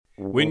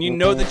When you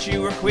know that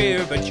you are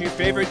queer, but your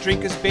favorite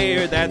drink is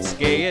beer, that's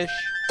gayish.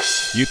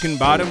 You can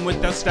bottom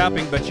without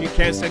stopping, but you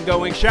can't stand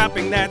going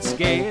shopping, that's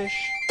gayish.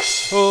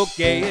 Oh,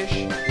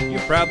 gayish,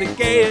 you're probably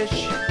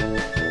gayish.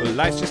 Well,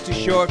 life's just too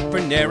short for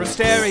narrow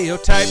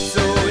stereotypes,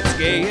 so it's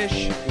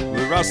gayish.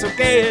 We're also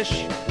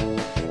gayish.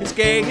 It's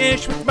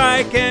Gayish with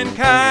Mike and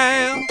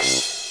Kyle.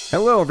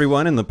 Hello,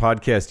 everyone in the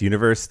podcast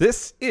universe.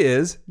 This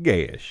is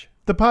Gayish,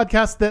 the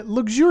podcast that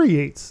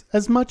luxuriates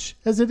as much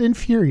as it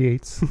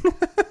infuriates.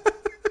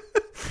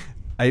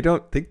 I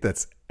don't think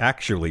that's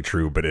actually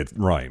true, but it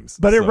rhymes.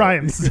 But it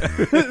rhymes.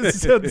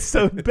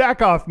 so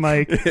back off,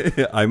 Mike.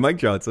 I'm Mike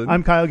Johnson.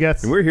 I'm Kyle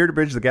Getz. And we're here to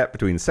bridge the gap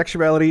between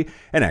sexuality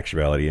and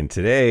actuality. And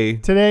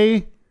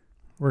today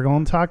we're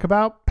going to talk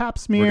about Pap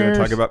Smears. We're going to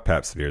talk about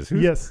Pap Smears.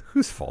 Yes.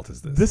 Whose fault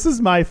is this? This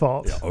is my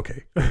fault. Yeah,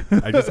 okay.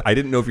 I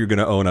didn't know if you were going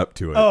to own up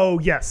to it.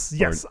 Oh, yes.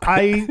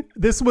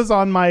 This was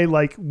on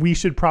my, we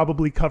should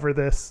probably cover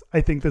this.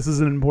 I think this is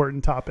an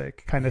important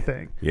topic kind of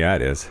thing. Yeah,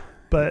 it is.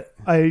 But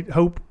I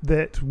hope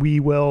that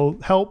we will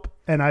help,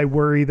 and I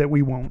worry that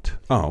we won't.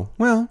 Oh,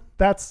 well.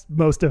 That's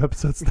most of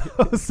episodes,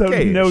 though, so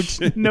no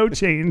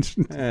change.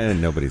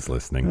 Nobody's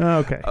listening.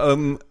 Okay.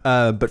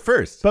 But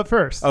first.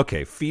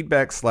 Okay,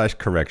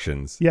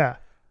 feedback/corrections. Yeah.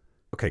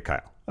 Okay,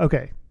 Kyle.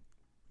 Okay.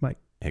 Mike.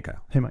 Hey,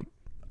 Kyle. Hey, Mike.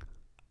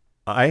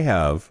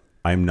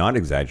 I'm not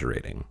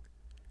exaggerating,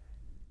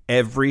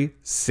 every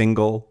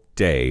single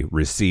day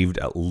received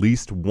at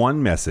least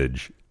one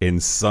message in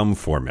some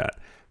format.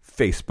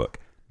 Facebook,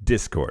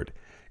 Discord,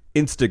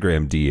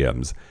 Instagram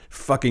DMs,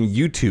 fucking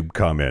YouTube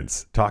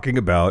comments talking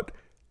about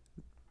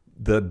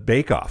the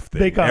bake-off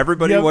thing.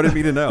 Everybody wanted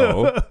me to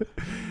know.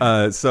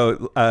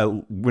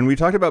 So when we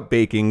talked about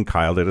baking,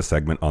 Kyle did a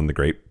segment on the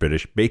Great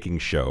British Baking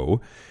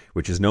Show,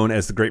 which is known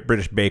as the Great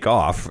British Bake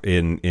Off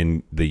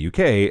in the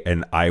UK,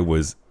 and I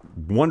was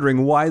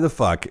wondering why the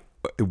fuck.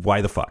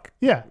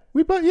 Yeah,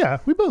 we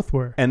both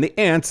were. And the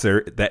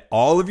answer that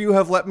all of you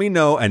have let me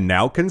know and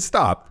now can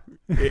stop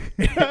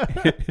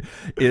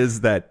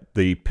is that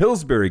the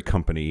Pillsbury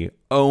Company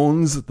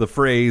owns the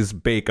phrase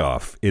bake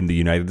off in the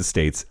United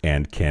States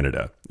and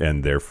Canada,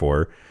 and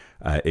therefore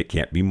it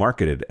can't be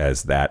marketed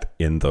as that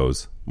in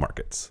those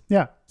markets.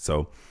 Yeah.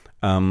 So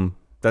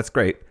that's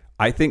great.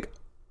 I think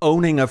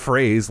owning a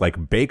phrase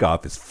like bake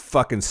off is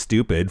fucking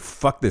stupid.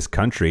 Fuck this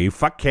country.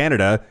 Fuck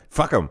Canada.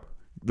 Fuck them.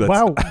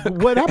 Wow,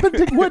 what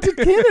happened? What did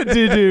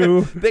Canada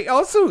do?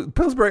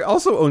 Pillsbury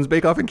also owns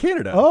Bake Off in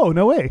Canada. Oh,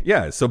 no way.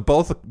 Yeah, so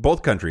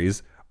both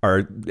countries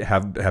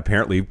have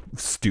apparently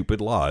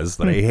stupid laws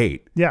that I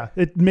hate. Yeah,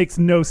 it makes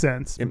no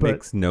sense. It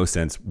makes no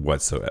sense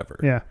whatsoever.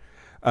 Yeah.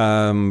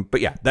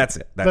 But yeah, that's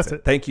it. That's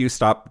it. Thank you.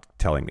 Stop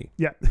telling me.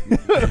 Yeah.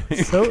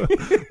 So a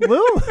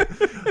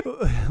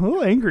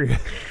little angry.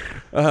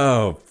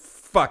 Oh,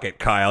 fuck it,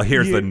 Kyle.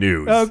 Here's the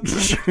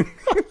news.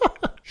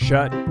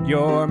 Shut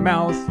your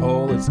mouth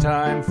hole, it's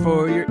time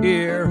for your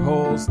ear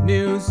holes.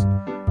 News.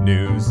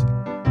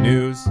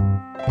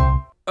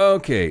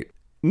 Okay,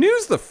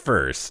 news the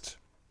first.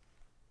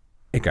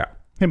 Hey, Kyle.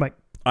 Hey, Mike.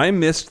 I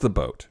missed the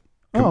boat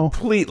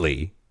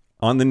completely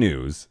on the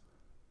news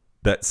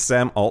that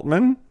Sam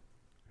Altman,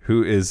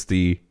 who is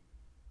the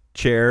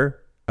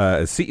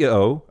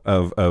CEO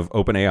of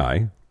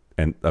OpenAI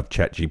and of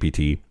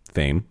ChatGPT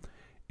fame,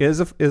 is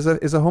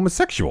a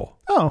homosexual.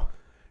 Oh.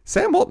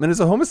 Sam Altman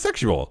is a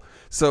homosexual.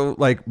 So,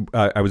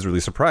 I was really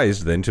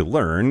surprised then to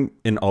learn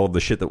in all of the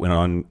shit that went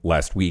on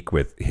last week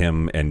with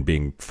him and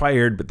being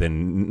fired, but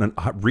then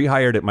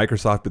rehired at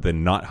Microsoft, but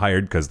then not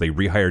hired because they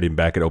rehired him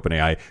back at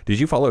OpenAI. Did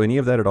you follow any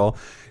of that at all?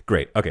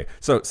 Great. Okay.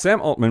 So, Sam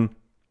Altman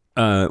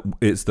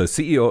is the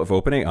CEO of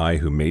OpenAI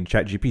who made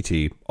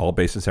ChatGPT, all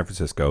based in San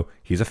Francisco.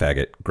 He's a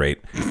faggot.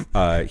 Great.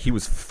 He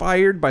was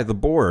fired by the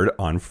board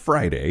on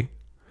Friday.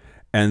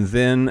 And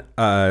then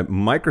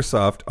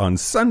Microsoft on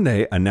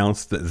Sunday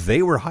announced that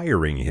they were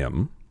hiring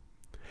him.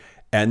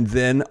 And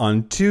then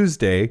on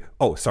Tuesday,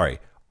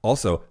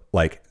 also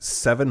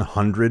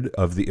 700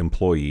 of the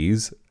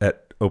employees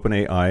at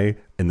OpenAI,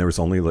 and there's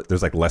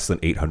less than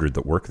 800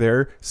 that work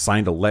there,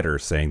 signed a letter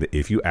saying that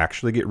if you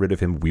actually get rid of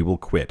him, we will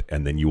quit,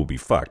 and then you will be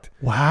fucked.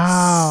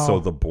 Wow. So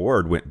the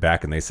board went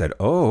back and they said,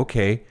 oh,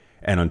 okay.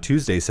 And on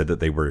Tuesday said that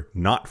they were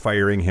not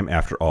firing him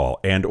after all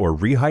and or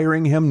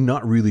rehiring him.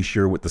 Not really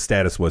sure what the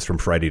status was from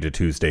Friday to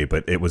Tuesday,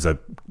 but it was a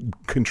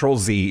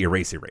Control-Z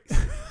erase.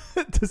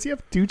 Does he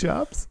have 2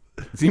 jobs?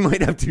 He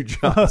might have 2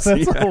 jobs.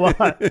 That's a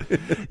lot.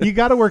 You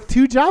got to work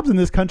 2 jobs in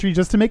this country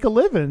just to make a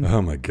living.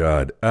 Oh my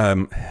God.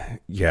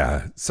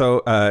 Yeah.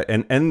 So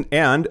and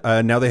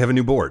now they have a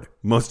new board.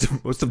 Most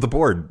of the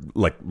board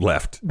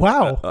left.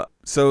 Wow.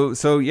 So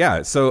the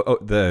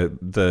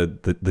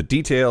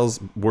details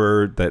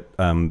were that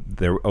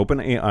the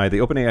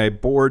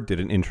OpenAI board did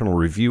an internal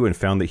review and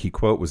found that he,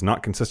 quote, was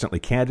not consistently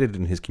candid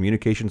in his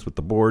communications with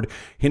the board,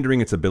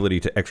 hindering its ability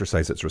to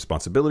exercise its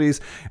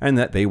responsibilities, and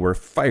that they were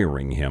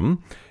firing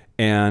him.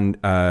 And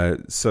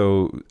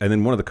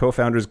then one of the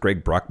co-founders,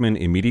 Greg Brockman,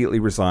 immediately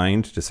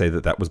resigned to say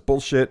that was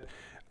bullshit.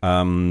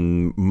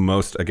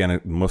 Most of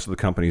the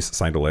companies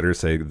signed a letter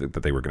saying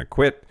that they were going to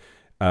quit.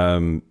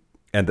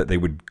 and that they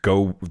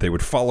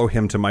would follow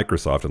him to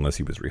Microsoft unless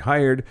he was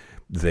rehired.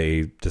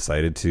 They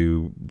decided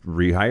to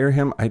rehire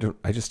him.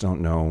 I just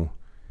don't know.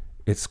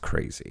 It's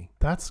crazy.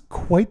 That's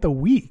quite the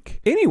week.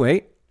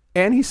 Anyway,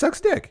 and he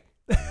sucks dick.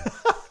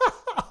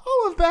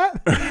 All of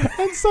that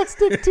and sucks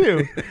dick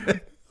too.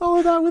 All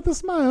of that with a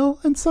smile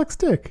and sucks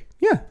dick.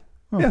 Yeah.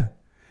 Oh. Yeah.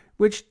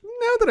 Which,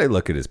 now that I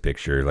look at his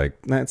picture, like,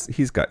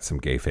 he's got some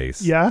gay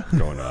face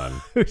going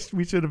on.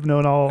 We should have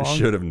known all along.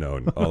 Should have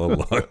known all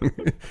along.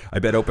 I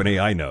bet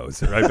OpenAI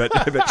knows. Or I bet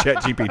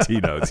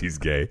ChatGPT knows he's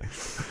gay.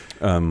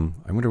 I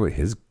wonder what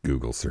his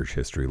Google search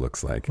history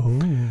looks like.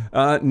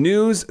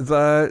 News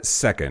the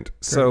second.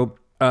 Great. So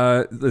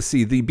let's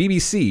see. The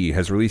BBC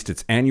has released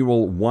its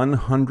annual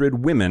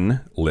 100 Women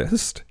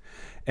list.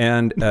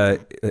 And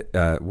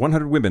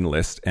 100 Women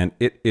list. And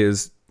it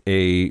is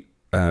a...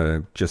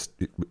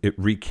 it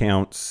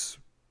recounts,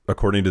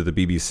 according to the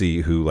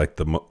BBC, who like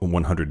the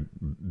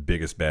 100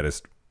 biggest,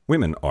 baddest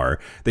women are.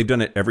 They've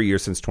done it every year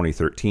since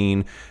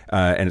 2013,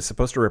 and it's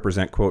supposed to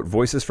represent, quote,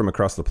 voices from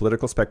across the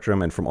political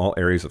spectrum and from all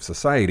areas of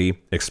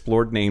society,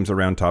 explored names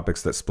around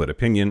topics that split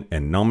opinion,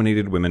 and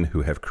nominated women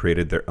who have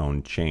created their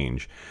own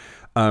change.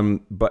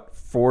 But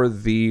for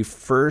the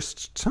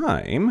first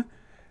time,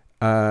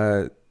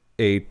 a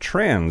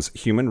trans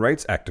human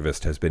rights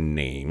activist has been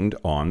named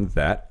on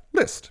that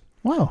list.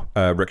 Wow.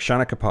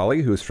 Rakshana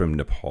Kapali, who's from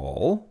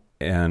Nepal,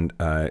 and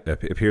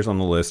appears on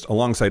the list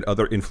alongside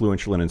other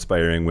influential and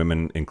inspiring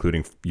women,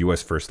 including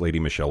U.S. First Lady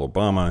Michelle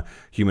Obama,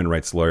 human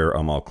rights lawyer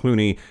Amal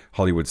Clooney,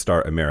 Hollywood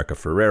star America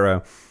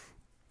Ferrera.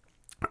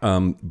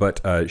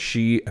 But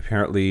she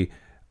apparently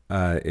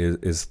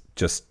is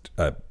just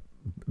a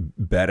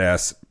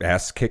badass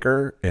ass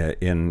kicker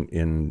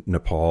in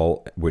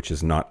Nepal, which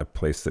is not a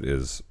place that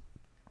is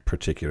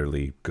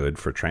particularly good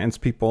for trans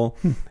people,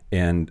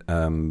 and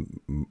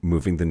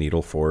moving the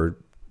needle for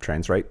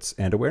trans rights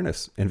and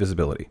awareness and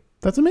visibility.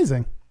 That's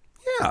amazing.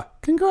 Yeah.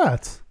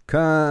 Congrats.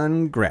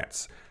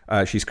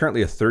 She's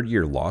currently a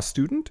third-year law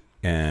student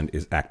and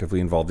is actively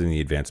involved in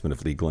the advancement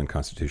of legal and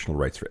constitutional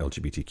rights for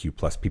LGBTQ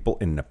plus people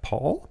in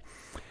Nepal.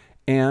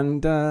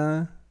 And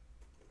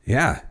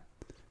yeah.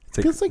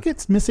 It feels like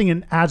it's missing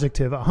an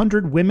adjective.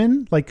 100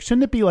 women? Like,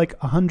 shouldn't it be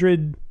like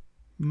 100...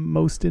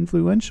 most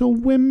influential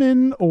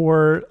women,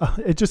 or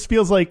it just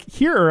feels like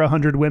here are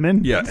 100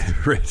 women. Yeah,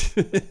 right.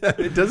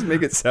 It does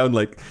make it sound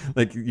like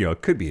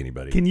it could be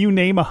anybody. Can you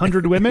name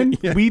 100 women?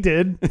 Yeah. We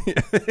did.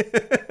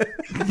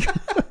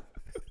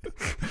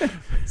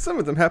 Some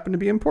of them happen to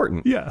be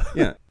important. Yeah.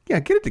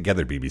 Get it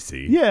together,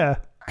 BBC. Yeah.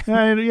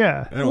 A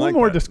little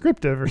more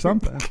descriptive or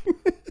something.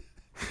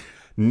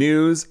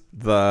 News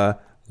the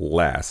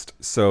last.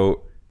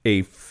 So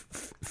a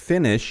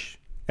Finnish,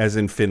 as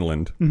in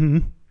Finland. Mm-hmm.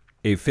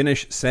 A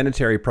Finnish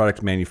sanitary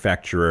product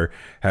manufacturer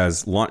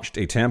has launched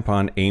a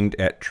tampon aimed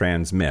at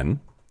trans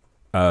men.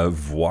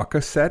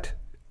 Vuokaset.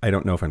 I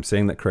don't know if I'm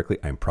saying that correctly.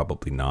 I'm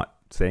probably not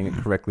saying it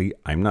correctly.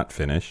 I'm not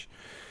Finnish.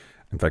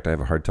 In fact, I have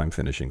a hard time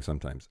finishing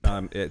sometimes.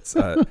 It's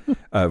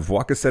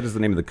Vuokaset is the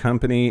name of the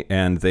company,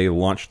 and they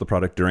launched the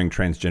product during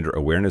Transgender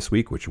Awareness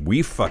Week, which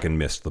we fucking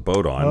missed the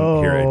boat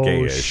on here at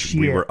Gayish. Shit.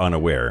 We were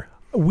unaware.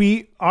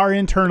 Our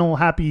internal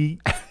happy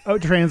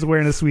Trans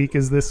Awareness Week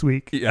is this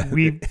week. Yeah.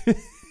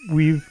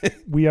 We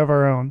have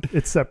our own.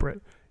 It's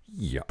separate.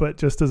 Yeah. But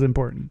just as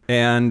important.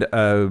 And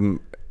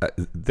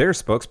their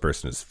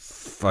spokesperson is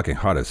fucking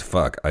hot as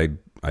fuck.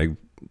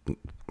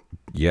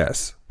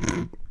 Yes.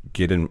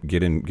 Get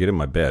in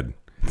my bed.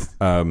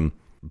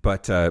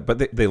 But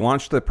they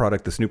launched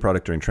this new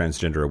product during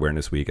Transgender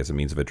Awareness Week as a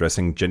means of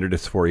addressing gender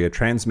dysphoria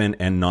trans men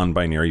and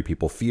non-binary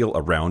people feel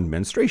around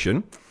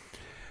menstruation.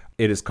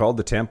 It is called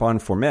the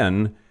Tampon for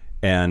Men,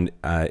 and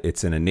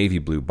it's in a navy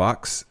blue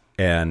box.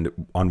 And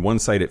on one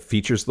side, it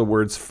features the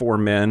words for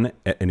men.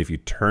 And if you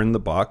turn the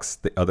box,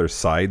 the other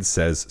side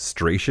says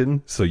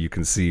stration. So you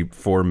can see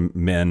for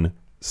men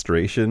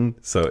stration.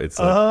 So it's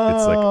like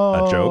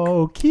a joke.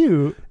 Oh,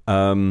 cute.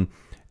 And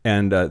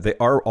they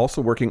are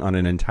also working on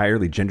an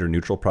entirely gender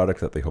neutral product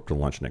that they hope to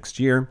launch next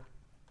year.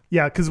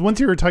 Yeah, because once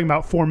you were talking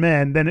about for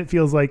men, then it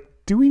feels like,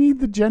 do we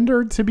need the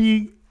gender to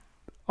be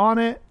on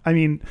it? I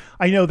mean,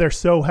 I know they're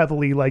so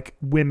heavily like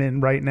women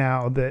right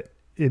now that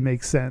it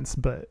makes sense,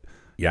 but...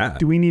 Yeah.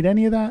 Do we need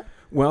any of that?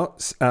 Well,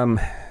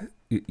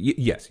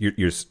 yes,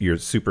 you're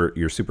super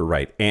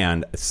right.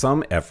 And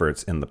some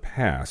efforts in the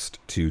past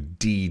to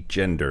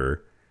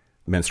de-gender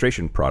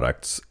menstruation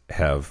products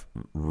have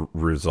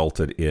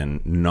resulted in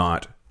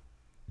not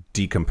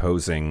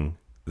decomposing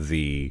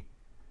the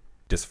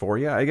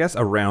dysphoria, I guess,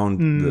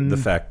 around the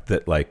fact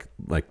that like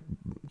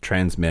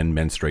trans men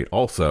menstruate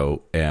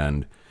also,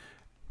 and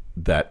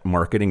that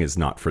marketing is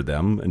not for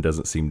them and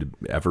doesn't seem to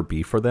ever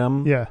be for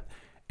them. Yeah.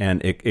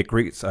 And it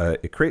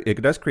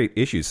does create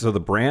issues. So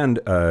the brand,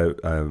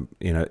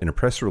 in a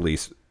press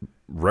release,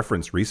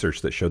 referenced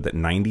research that showed that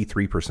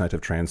 93% of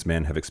trans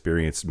men have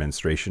experienced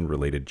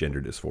menstruation-related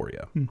gender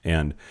dysphoria.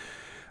 And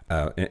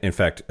in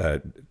fact,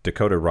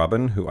 Dakota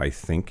Robin, who I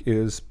think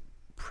is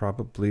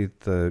probably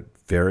the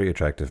very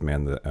attractive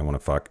man that I want to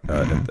fuck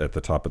at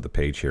the top of the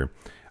page here,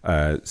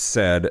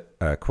 said,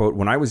 quote,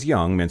 "When I was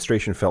young,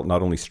 menstruation felt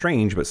not only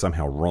strange, but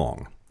somehow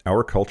wrong.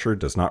 Our culture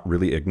does not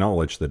really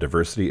acknowledge the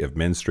diversity of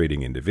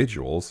menstruating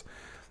individuals.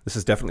 This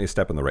is definitely a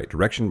step in the right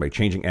direction. By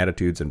changing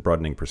attitudes and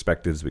broadening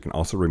perspectives, we can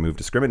also remove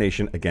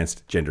discrimination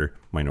against gender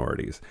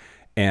minorities."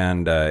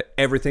 And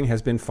everything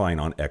has been fine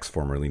on X,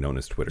 formerly known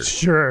as Twitter.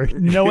 Sure.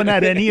 No one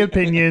had any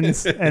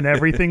opinions and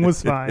everything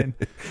was fine.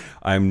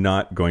 I'm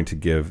not going to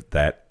give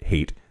that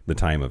hate the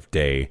time of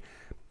day.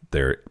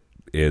 There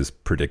is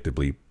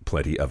predictably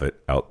plenty of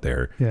it out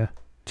there. Yeah.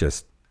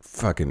 Just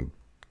fucking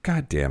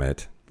goddamn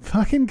it.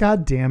 Fucking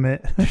goddamn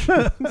it.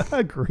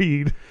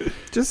 Agreed.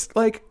 Just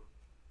like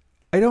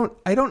I don't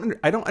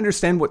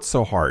understand what's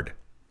so hard.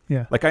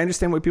 Yeah. Like I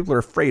understand what people are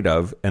afraid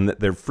of and that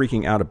they're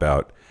freaking out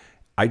about.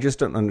 I just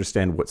don't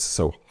understand what's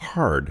so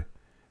hard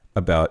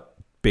about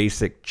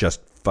basic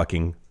just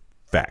fucking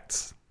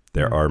facts.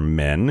 There are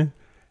men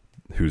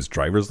whose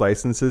driver's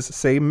licenses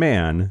say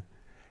man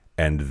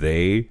and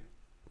they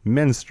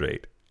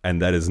menstruate.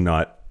 And that is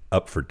not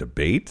up for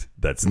debate.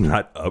 That's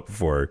not up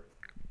for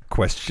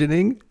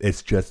questioning.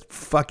 It's just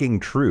fucking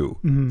true.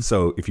 Mm-hmm.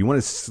 So if you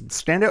want to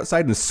stand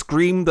outside and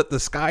scream that the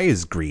sky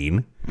is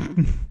green,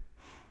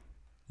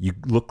 you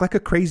look like a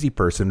crazy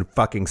person.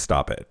 Fucking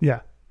stop it.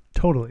 Yeah,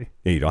 totally.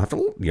 And you don't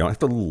have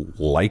to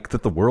like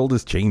that the world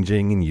is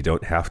changing, and you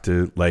don't have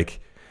to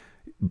like.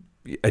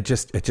 I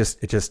just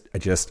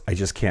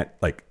can't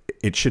like.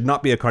 It should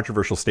not be a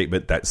controversial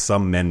statement that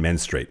some men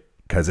menstruate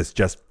because it's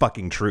just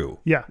fucking true.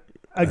 Yeah,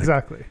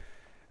 exactly.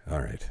 All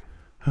right.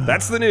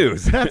 That's the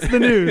news. That's the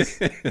news.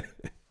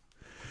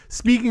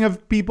 Speaking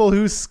of people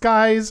whose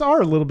skies are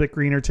a little bit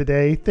greener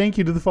today, thank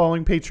you to the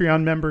following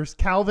Patreon members.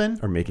 Calvin.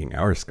 Or making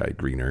our sky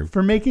greener.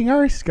 For making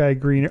our sky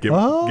greener. Give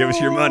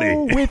us your money.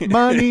 With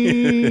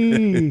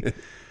money.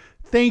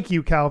 Thank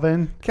you,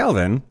 Calvin.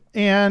 Calvin.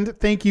 And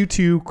thank you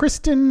to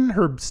Kristen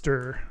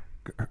Herbster.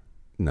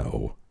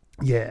 No.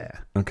 Yeah.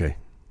 Okay.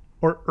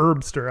 Or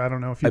Herbster. I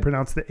don't know if you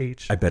pronounce the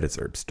H. I bet it's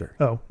Herbster.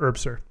 Oh,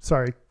 Herbster.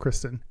 Sorry,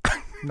 Kristen.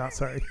 Not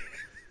sorry.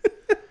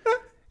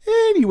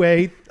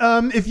 Anyway,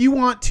 if you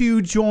want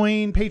to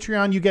join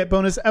Patreon, you get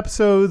bonus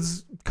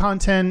episodes,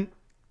 content.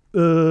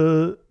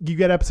 You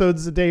get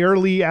episodes a day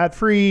early,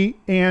 ad-free,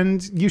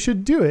 and you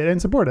should do it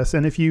and support us.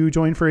 And if you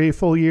join for a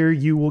full year,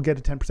 you will get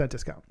a 10%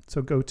 discount.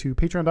 So go to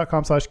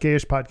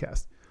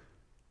patreon.com/gayishpodcast.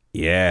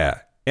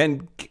 Yeah.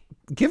 And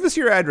give us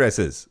your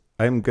addresses.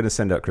 I'm going to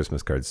send out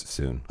Christmas cards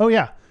soon. Oh,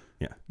 yeah.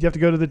 Yeah. You have to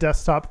go to the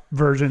desktop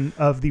version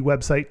of the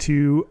website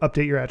to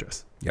update your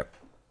address. Yep.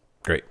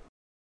 Great.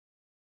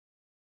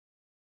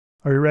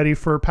 Are you ready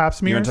for Pap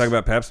Smears? You want to talk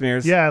about Pap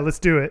Smears? Yeah, let's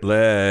do it.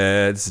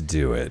 Let's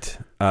do it.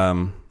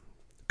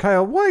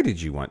 Kyle, why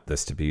did you want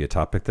this to be a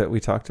topic that we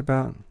talked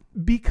about?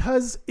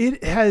 Because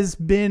it has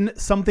been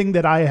something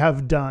that I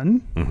have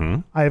done.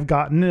 Mm-hmm. I have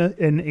gotten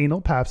an anal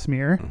Pap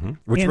smear. Mm-hmm.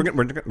 Which we're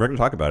going to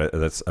talk about it.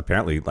 That's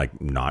apparently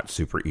like not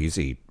super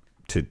easy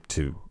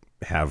to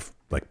have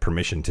like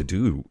permission to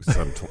do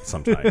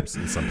sometimes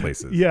in some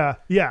places. Yeah,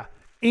 yeah.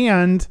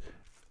 And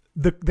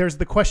there's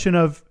the question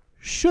of,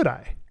 should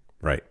I?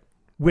 Right.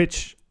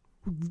 Which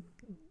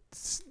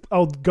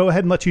I'll go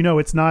ahead and let you know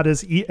it's not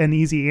as an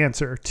easy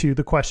answer to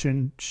the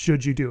question,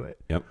 should you do it?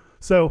 Yep.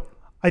 So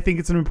I think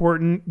it's an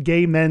important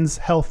gay and bi men's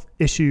health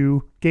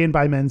issue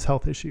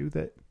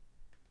that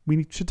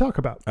we should talk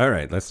about. All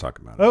right, let's talk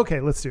about it. Okay,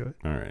 let's do it.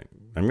 All right.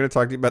 I'm going to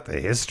talk to you about the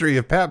history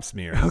of Pap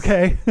smears.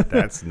 Okay.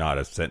 That's not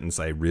a sentence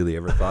I really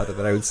ever thought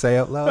that I would say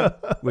out loud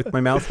with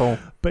my mouth full.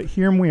 But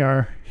here we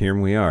are. Here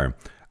we are.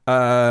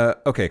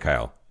 Okay,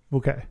 Kyle.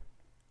 Okay.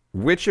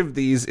 Which of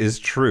these is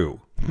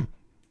true?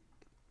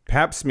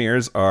 Pap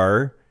smears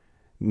are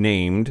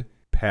named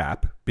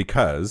PAP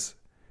because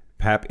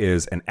PAP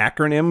is an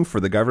acronym for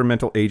the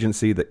governmental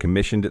agency that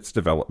commissioned its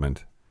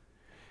development.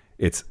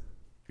 It's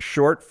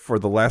short for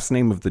the last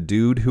name of the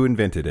dude who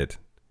invented it,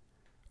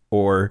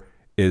 or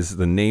is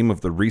the name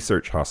of the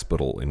research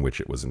hospital in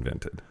which it was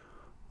invented.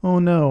 Oh,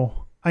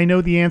 no. I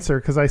know the answer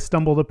because I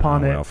stumbled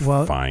upon it.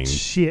 Well, fine.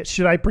 Shit.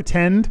 Should I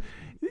pretend?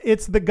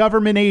 It's the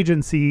government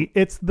agency.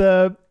 It's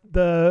the...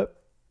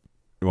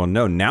 Well,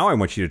 no, now I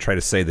want you to try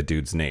to say the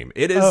dude's name.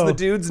 It is the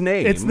dude's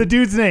name. It's the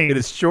dude's name. It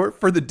is short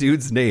for the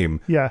dude's name.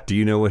 Yeah. Do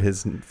you know what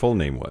his full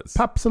name was?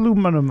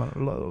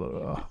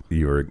 Papsalum.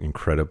 You were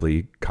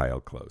incredibly Kyle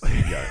close.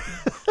 Yeah.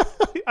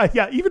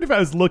 Yeah, even if I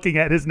was looking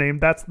at his name,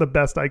 that's the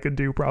best I could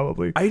do,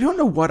 probably. I don't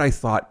know what I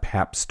thought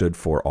PAP stood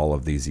for all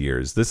of these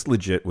years. This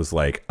legit was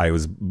like I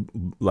was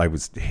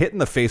hit in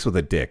the face with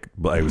a dick.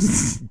 I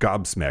was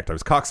gobsmacked. I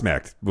was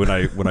cocksmacked when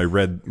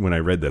I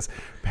read this.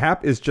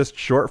 PAP is just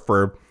short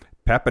for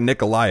Papa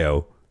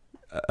Nicolaou,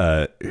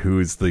 who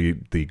is the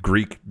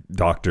Greek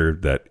doctor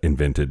that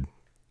invented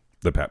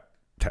the PAP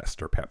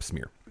test or PAP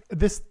smear.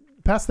 This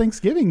past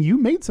Thanksgiving, you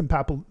made some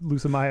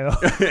papalusa-mayo.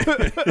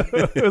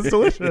 It was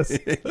delicious.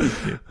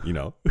 You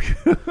know,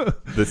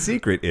 the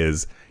secret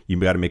is you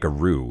got to make a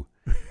roux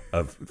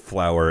of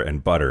flour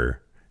and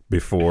butter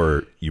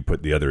before you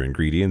put the other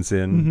ingredients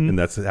in, and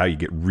that's how you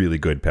get really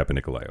good Papa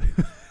Nicolaou.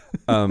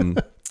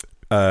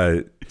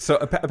 So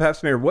a Pap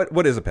smear.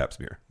 What is a Pap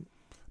smear?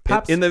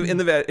 in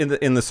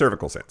the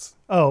cervical sense.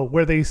 Oh,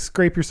 where they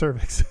scrape your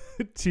cervix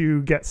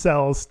to get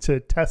cells to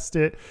test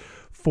it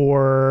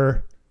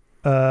for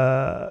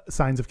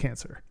signs of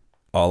cancer.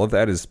 All of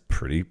that is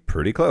pretty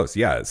close.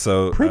 Yeah.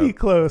 So pretty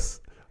close.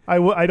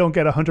 I don't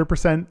get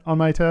 100% on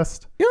my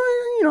test. Yeah,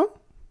 you're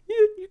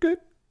good.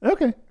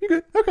 Okay. You're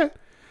good. Okay.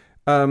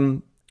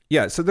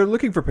 Yeah, so they're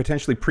looking for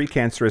potentially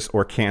precancerous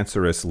or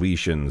cancerous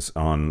lesions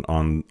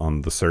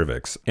on the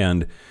cervix,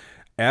 and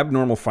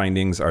abnormal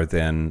findings are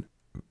then,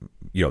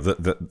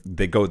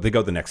 they go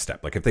the next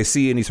step. Like if they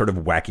see any sort of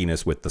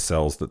wackiness with the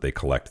cells that they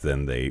collect,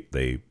 then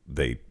they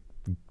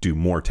do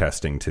more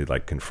testing to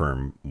like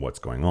confirm what's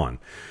going on.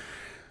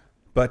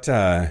 But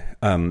this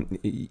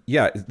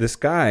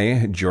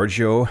guy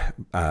Giorgio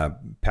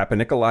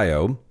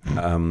Papanicolaou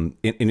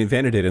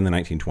invented it in the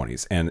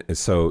 1920s, and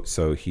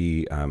so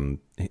he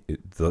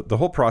the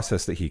whole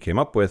process that he came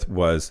up with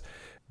was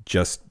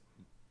just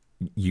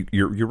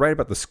you're right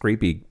about the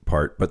scrapey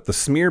part, but the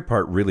smear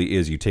part really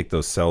is you take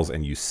those cells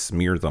and you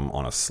smear them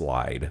on a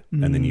slide,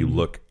 and then you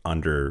look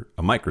under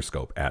a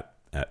microscope at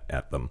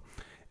them,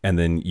 and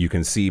then you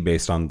can see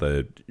based on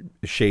the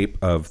shape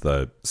of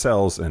the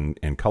cells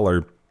and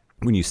color,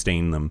 when you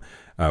stain them,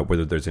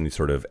 whether there's any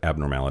sort of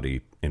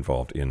abnormality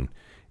involved in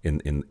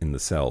the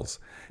cells.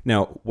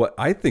 Now, what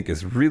I think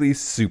is really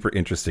super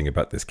interesting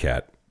about this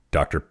cat,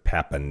 Dr.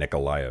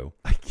 Papanicolaou,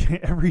 I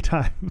can't every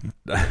time.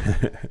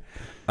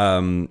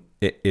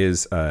 It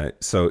is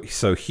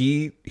so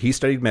he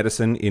studied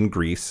medicine in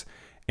Greece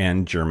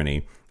and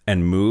Germany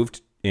and moved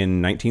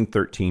in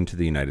 1913 to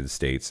the United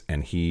States,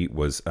 and he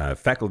was a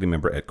faculty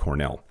member at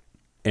Cornell,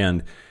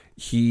 and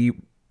he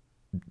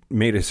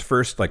made his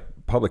first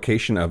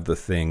publication of the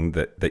thing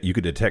that you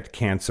could detect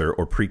cancer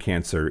or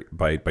precancer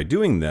by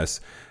doing this.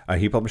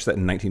 He published that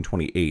in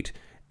 1928,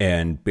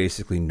 and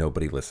basically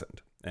nobody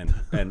listened.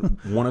 And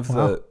one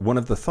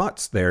of the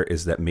thoughts there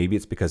is that maybe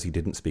it's because he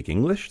didn't speak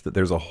English, that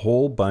there's a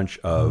whole bunch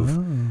of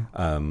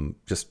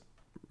just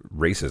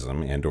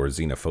racism and or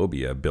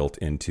xenophobia built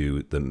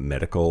into the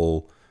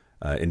medical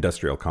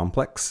industrial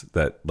complex,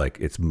 that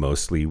it's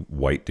mostly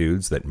white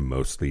dudes that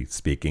mostly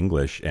speak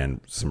English,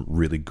 and some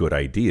really good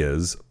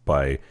ideas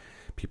by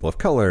people of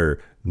color,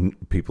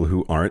 people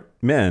who aren't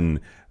men,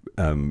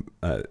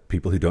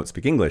 people who don't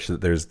speak English.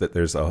 That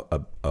there's a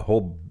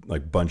whole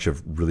bunch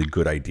of really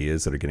good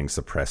ideas that are getting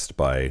suppressed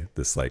by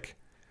this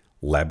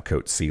lab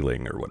coat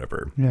ceiling or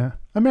whatever. Yeah,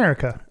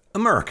 America.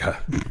 But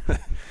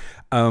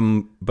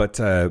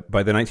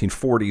by the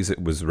 1940s,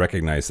 it was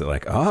recognized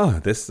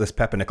that this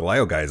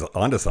Papanicolaou guy is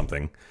onto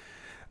something.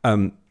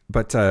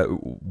 But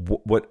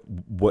what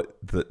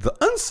the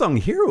unsung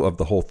hero of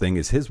the whole thing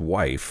is his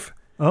wife.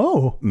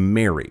 Oh,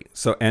 Mary.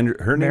 So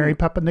her Mary name,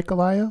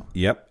 Papanicolaou.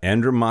 Yep,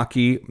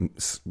 Andromache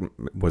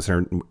was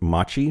her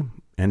Machi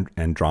and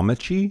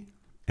Andromache.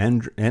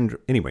 And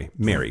anyway,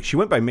 Mary. She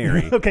went by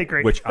Mary. Okay,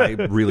 great. Which I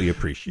really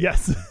appreciate.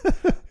 Yes.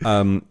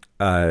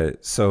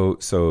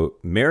 So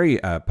Mary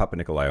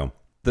Papanicolaou.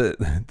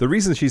 The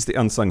reason she's the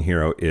unsung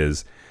hero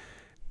is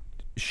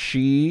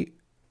she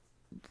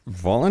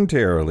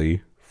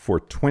voluntarily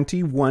for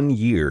 21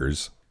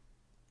 years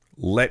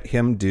let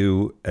him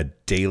do a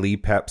daily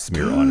pap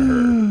smear on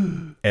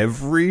her.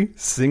 Every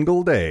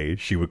single day,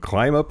 she would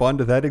climb up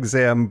onto that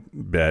exam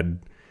bed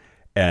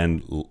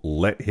and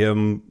let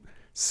him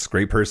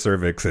scrape her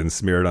cervix and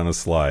smear it on a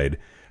slide,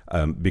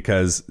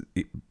 because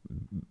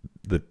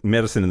the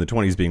medicine in the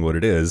 20s being what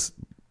it is,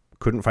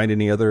 couldn't find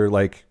any other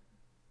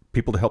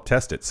people to help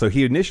test it. So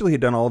he initially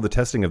had done all the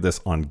testing of this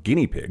on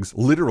guinea pigs,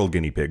 literal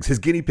guinea pigs. His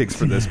guinea pigs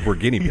for this were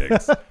guinea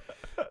pigs.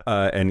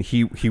 And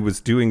he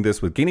was doing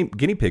this with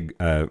guinea pig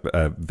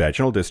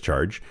vaginal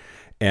discharge,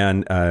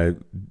 and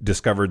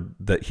discovered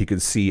that he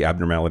could see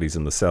abnormalities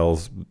in the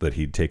cells that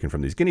he'd taken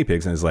from these guinea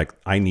pigs, and is like,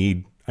 I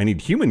need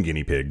human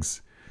guinea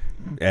pigs.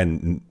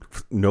 And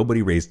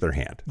nobody raised their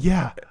hand.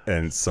 Yeah.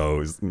 And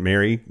so,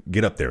 Mary,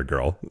 get up there,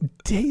 girl.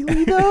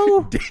 Daily,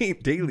 though?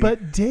 Daily.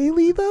 But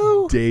daily,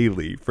 though?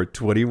 Daily for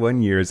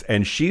 21 years.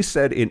 And she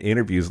said in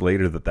interviews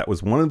later that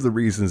was one of the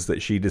reasons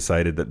that she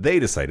decided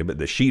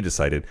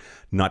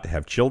not to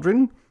have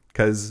children,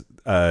 because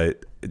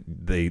it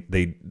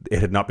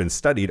had not been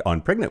studied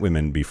on pregnant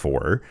women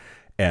before,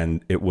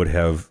 and it would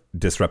have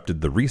disrupted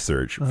the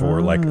research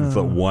for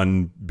the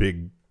one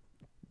big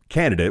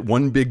candidate,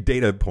 one big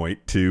data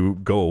point to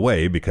go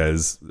away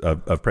because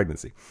of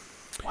pregnancy.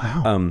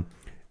 Wow.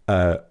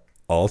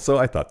 Also,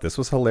 I thought this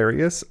was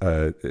hilarious.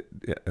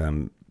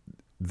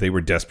 They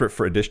were desperate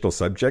for additional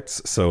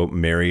subjects, so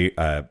Mary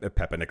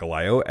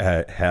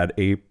Papanicolaou had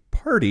a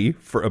party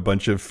for a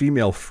bunch of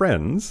female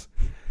friends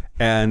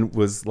and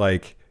was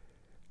like,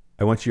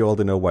 I want you all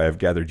to know why I've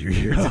gathered you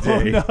here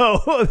today.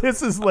 Oh, no.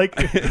 This is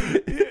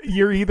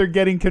you're either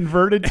getting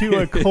converted to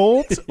a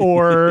cult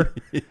or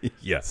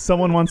yes,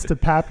 someone wants to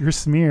pap your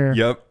smear.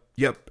 Yep.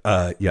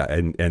 Yeah.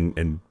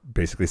 And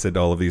basically said to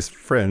all of these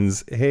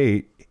friends,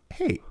 hey,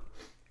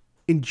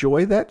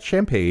 enjoy that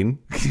champagne.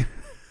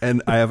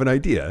 And I have an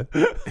idea.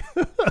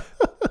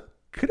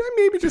 Could I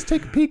maybe just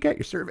take a peek at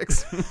your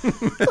cervix? Just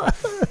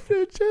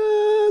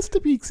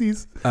a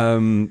peeksies.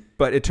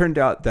 But it turned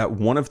out that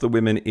one of the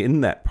women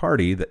in that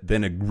party that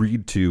then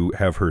agreed to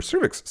have her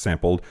cervix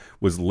sampled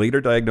was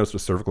later diagnosed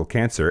with cervical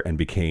cancer and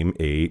became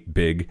a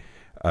big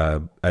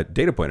a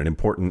data point, an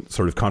important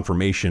sort of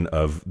confirmation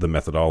of the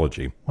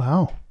methodology.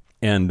 Wow.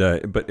 And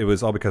but it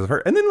was all because of her.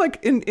 And then, like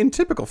in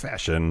typical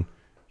fashion,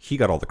 he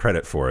got all the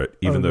credit for it,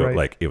 even though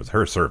like it was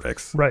her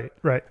cervix. Right.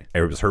 It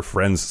was her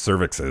friends'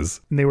 cervixes.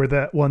 And they were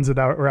the ones that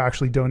were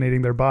actually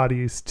donating their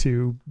bodies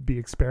to be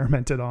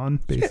experimented on,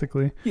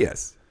 basically. Yeah.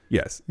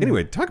 Yes.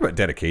 Anyway, talk about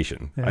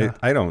dedication. Yeah.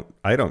 I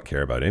don't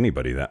care about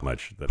anybody that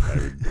much that I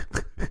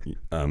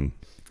would.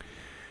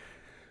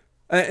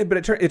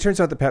 But it turns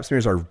out that Pap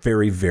smears are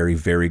very, very,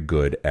 very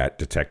good at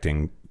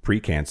detecting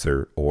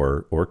precancer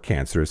or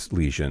cancerous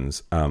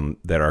lesions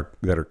that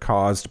are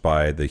caused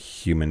by the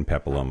human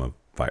papilloma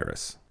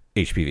virus,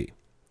 HPV.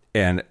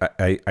 And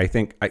I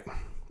think,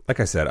 like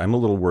I said, I'm a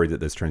little worried that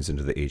this turns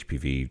into the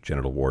HPV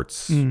genital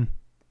warts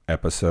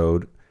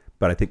episode,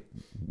 but I think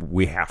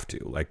we have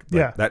to.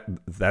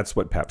 That's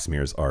what Pap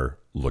smears are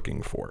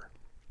looking for.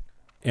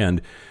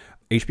 And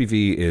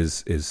HPV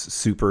is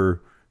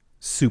super,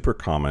 super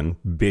common.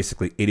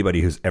 Basically,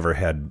 anybody who's ever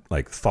had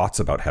like thoughts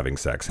about having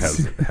sex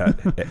has had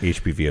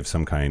HPV of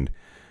some kind.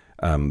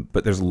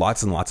 But there's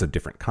lots and lots of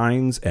different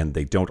kinds, and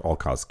they don't all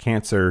cause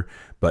cancer,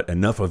 but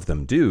enough of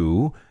them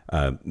do.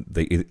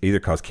 They either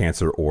cause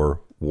cancer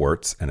or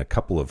warts, and a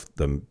couple of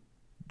them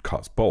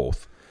cause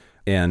both.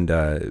 And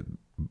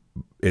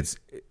it's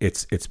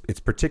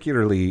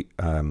particularly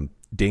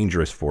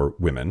dangerous for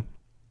women.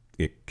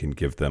 It can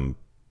give them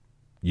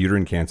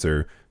uterine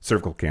cancer,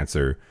 cervical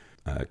cancer,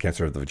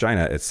 cancer of the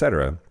vagina,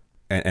 etc.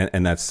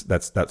 And that's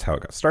how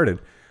it got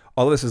started.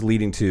 All of this is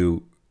leading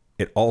to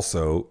it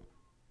also.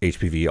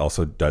 HPV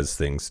also does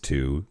things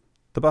to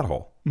the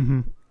butthole.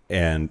 Mm-hmm.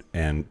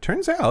 And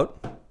turns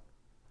out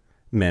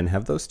men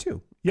have those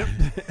too. Yep.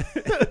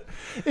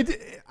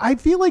 I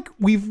feel like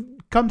we've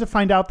come to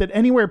find out that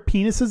anywhere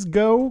penises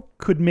go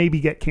could maybe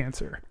get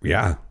cancer.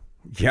 Yeah.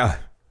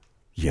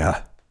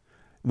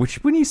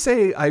 Which when you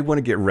say I want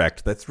to get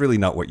wrecked, that's really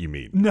not what you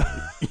mean. No.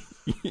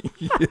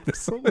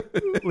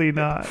 Absolutely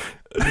not.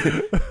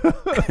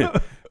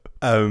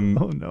 Oh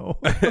no.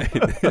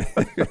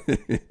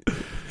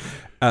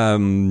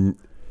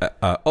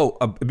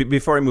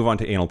 Before I move on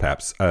to anal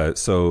paps,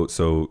 so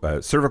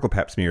cervical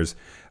Pap smears,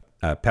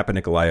 Papa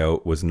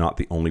Nicolaou was not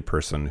the only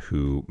person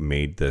who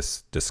made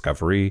this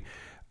discovery,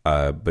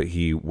 but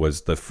he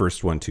was the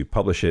first one to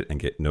publish it and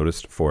get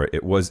noticed for it.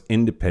 It was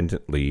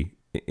independently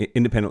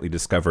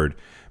discovered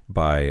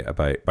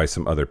by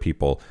some other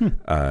people,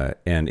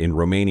 and in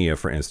Romania,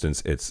 for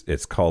instance,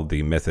 it's called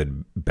the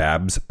method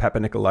Babs Papa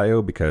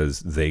Nicolaou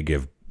because they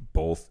give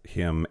both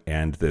him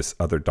and this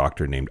other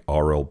doctor named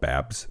Aurel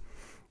Babs,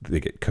 they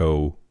get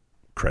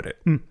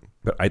co-credit.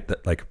 But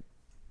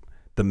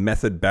the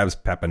method Babs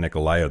Papa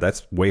Nicolaou,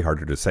 that's way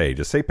harder to say.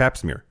 Just say Pap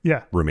smear.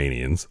 Yeah.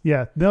 Romanians.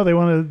 Yeah. No, they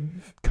want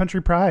a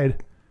country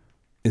pride.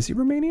 Is he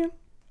Romanian?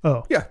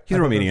 Oh. Yeah, he's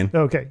Romanian.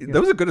 Okay. Yeah. That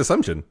was a good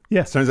assumption.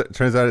 Yes.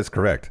 Turns out it's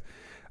correct.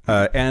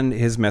 And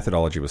his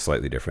methodology was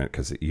slightly different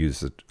because it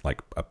used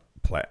like a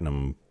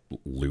platinum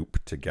loop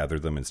to gather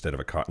them instead of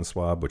a cotton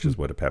swab, which is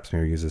what a Pap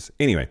smear uses.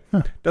 Anyway,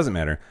 doesn't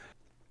matter.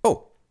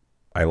 Oh,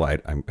 I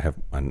lied. I have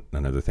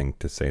another thing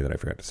to say that I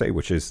forgot to say,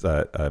 which is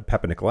that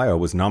Papa Nicolaou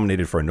was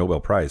nominated for a Nobel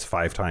Prize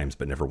 5 times,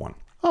 but never won.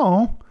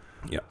 Oh.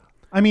 Yeah.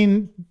 I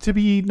mean, to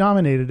be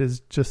nominated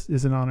is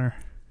an honor.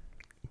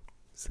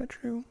 Is that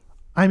true?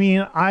 I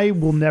mean, I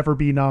will never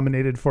be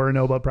nominated for a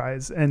Nobel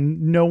Prize, and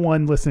no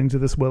one listening to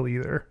this will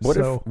either. What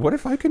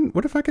if I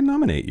can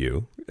nominate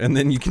you, and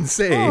then you can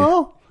say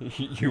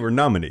you were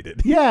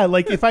nominated? Yeah,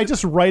 like if I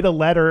just write a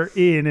letter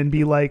in and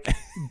be like,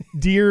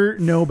 "Dear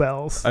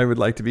Nobels, I would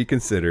like to be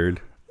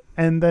considered,"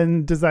 and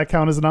then does that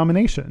count as a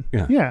nomination?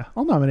 Yeah,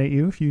 I'll nominate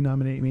you if you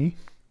nominate me.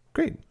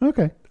 Great.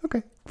 Okay,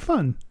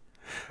 fun.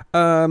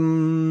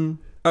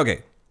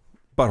 Okay,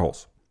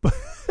 buttholes.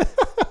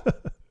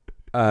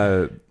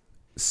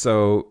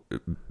 So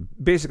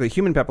basically,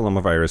 human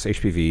papillomavirus,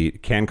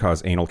 HPV, can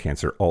cause anal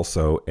cancer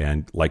also.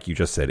 And like you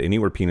just said,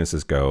 anywhere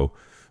penises go,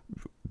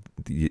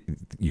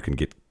 you can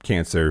get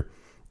cancer.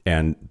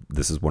 And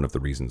this is one of the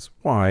reasons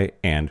why.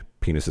 And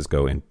penises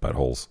go in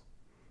buttholes,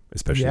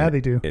 especially. Yeah,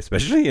 they do.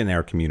 Especially in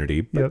our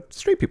community. But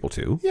straight people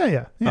too.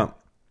 Yeah.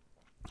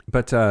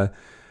 But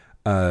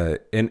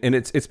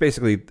it's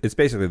basically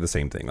the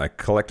same thing. Like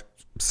collect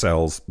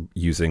cells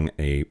using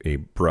a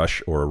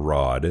brush or a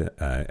rod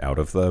out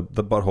of the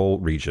butthole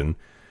region,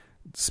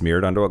 smear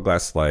it onto a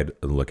glass slide,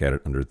 and look at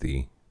it under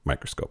the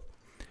microscope.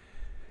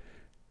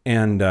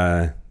 And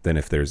then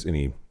if there's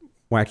any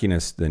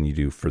wackiness, then you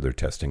do further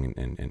testing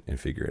and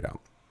figure it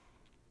out.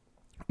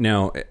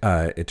 Now,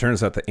 it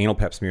turns out that anal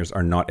Pap smears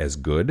are not as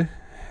good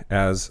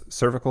as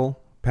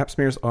cervical Pap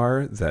smears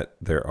are, that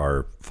there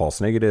are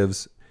false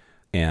negatives,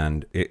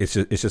 and it's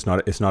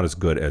not as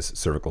good as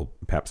cervical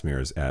Pap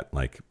smears at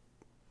like,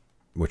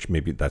 which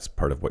maybe that's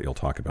part of what you'll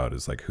talk about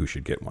is like who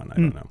should get one. I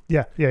don't know.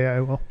 Yeah,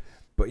 I will.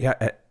 But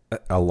yeah,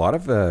 a lot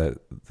of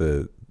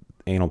the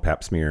anal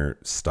Pap smear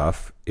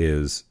stuff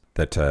is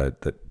that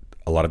that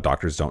a lot of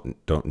doctors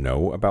don't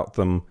know about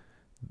them.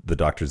 The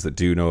doctors that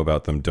do know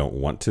about them don't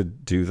want to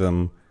do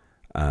them.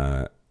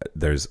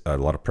 There's a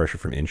lot of pressure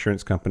from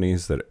insurance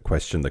companies that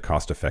question the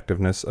cost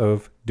effectiveness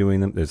of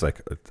doing them. There's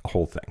like a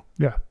whole thing.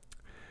 Yeah.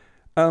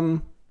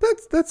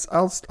 That's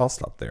I'll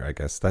stop there. I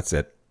guess that's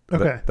it.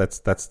 Okay. That's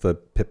the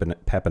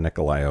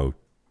Papanicolaou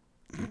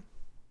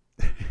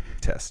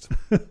test.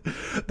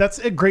 That's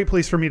a great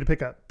place for me to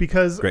pick up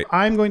because Great.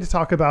 I'm going to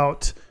talk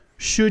about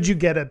should you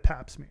get a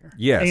Pap smear?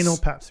 Yes. Anal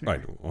Pap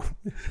smear. I-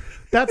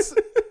 That's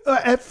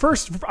at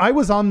first I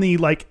was on the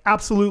like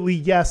absolutely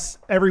yes,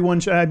 everyone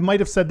should. I might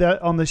have said that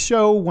on the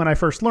show when I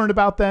first learned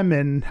about them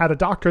and had a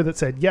doctor that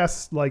said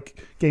yes,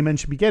 like gay men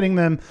should be getting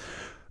them.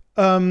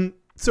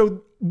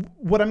 So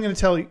what I'm going to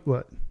tell you,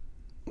 what?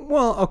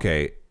 Well,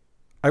 okay.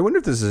 I wonder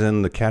if this is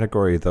in the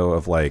category though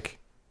of like,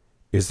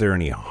 is there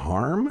any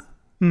harm?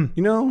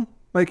 You know,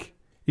 like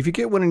if you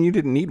get one and you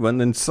didn't need one,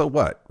 then so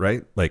what,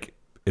 right? Like,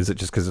 is it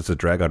just because it's a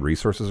drag on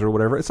resources or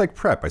whatever? It's like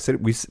PrEP. I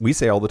said we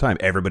say all the time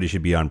everybody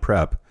should be on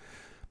PrEP,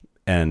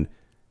 but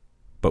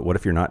what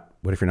if you're not?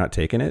 What if you're not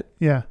taking it?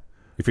 Yeah.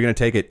 If you're gonna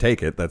take it,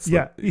 take it. That's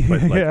Yeah.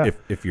 But like, Yeah.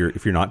 if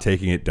you're not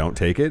taking it, don't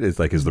take it. It's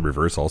like, is the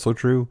reverse also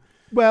true?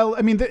 Well,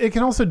 I mean, it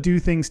can also do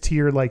things to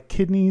your like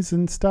kidneys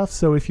and stuff.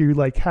 So if you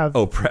like have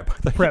PrEP.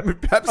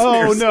 PrEP. Pap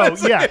Oh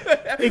smears. no, yeah,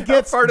 it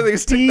gets How far do they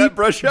stick deep, that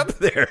brush up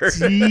there?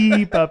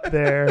 deep up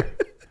there.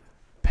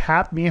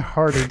 Pap me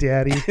harder,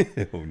 daddy.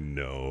 Oh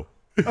no.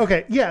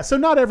 Okay, yeah. So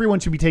not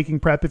everyone should be taking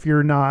PrEP if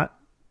you're not,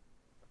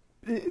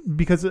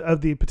 because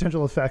of the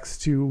potential effects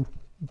to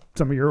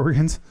some of your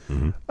organs.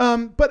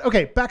 But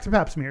okay, back to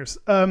Pap smears.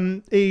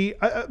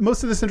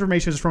 Most of this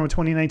information is from a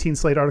 2019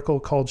 Slate article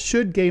called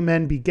 "Should Gay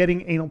Men Be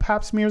Getting Anal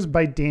Pap Smears"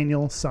 by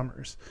Daniel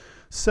Summers.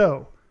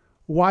 So,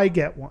 why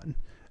get one?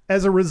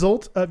 As a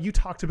result of, you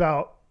talked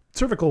about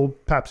cervical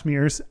Pap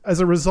smears. As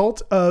a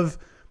result of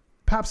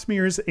Pap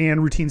smears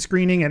and routine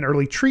screening and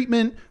early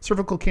treatment,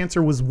 cervical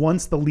cancer was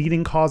once the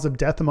leading cause of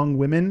death among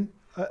women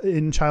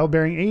in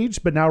childbearing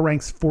age, but now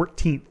ranks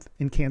 14th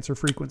in cancer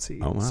frequency.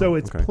 Oh, wow. So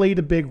it's played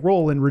a big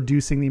role in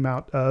reducing the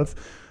amount of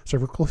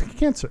cervical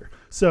cancer.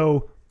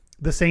 So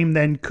the same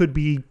then could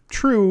be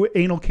true.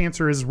 Anal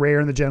cancer is rare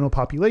in the general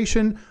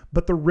population,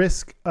 but the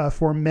risk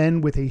for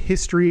men with a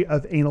history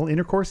of anal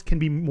intercourse can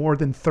be more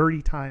than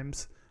 30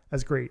 times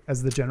as great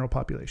as the general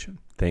population.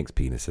 Thanks,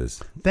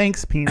 penises.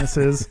 Thanks,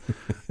 penises.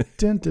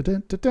 Dun, dun,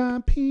 dun, dun,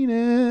 dun,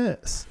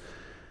 penis.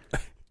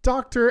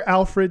 Dr.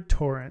 Alfred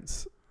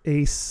Torrance,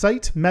 a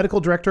site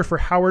medical director for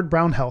Howard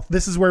Brown Health.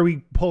 This is where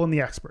we pull in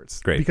the experts.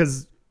 Great.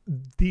 Because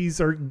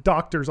these are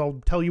doctors.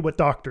 I'll tell you what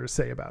doctors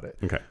say about it.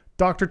 Okay.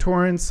 Dr.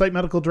 Torrance, site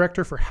medical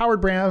director for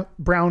Howard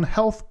Brown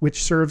Health,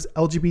 which serves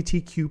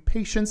LGBTQ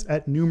patients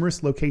at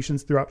numerous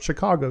locations throughout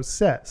Chicago,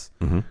 says,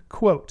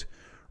 quote,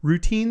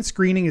 routine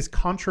screening is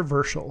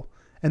controversial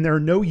and there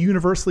are no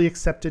universally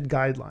accepted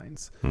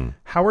guidelines.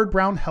 Howard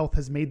Brown Health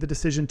has made the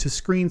decision to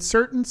screen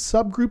certain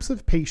subgroups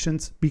of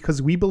patients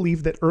because we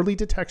believe that early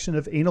detection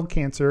of anal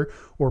cancer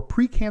or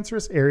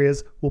precancerous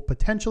areas will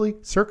potentially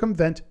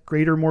circumvent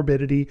greater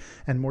morbidity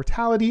and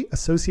mortality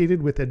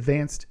associated with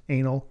advanced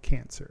anal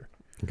cancer.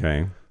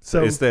 Okay.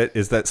 So is that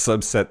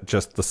subset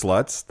just the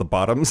sluts, the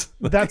bottoms?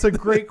 That's a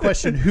great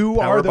question. Who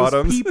Power are those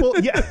bottoms? people?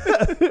 Yeah.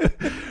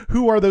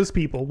 Who are those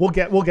people? We'll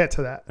get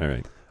to that. All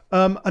right.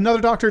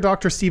 Another doctor,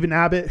 Dr. Stephen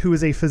Abbott, who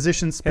is a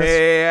physician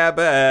Hey,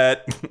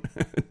 Abbott.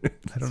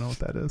 I don't know what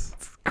that is.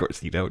 Of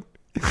course you don't.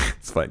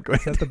 It's fine. Go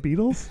Is ahead. that the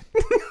Beatles?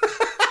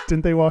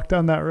 Didn't they walk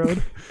down that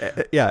road?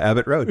 Yeah,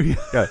 Abbott Road.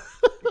 Yeah.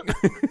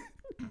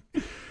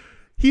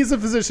 He's a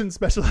physician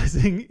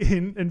specializing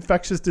in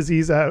infectious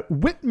disease at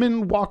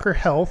Whitman Walker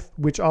Health,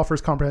 which offers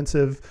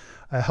comprehensive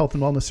health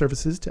and wellness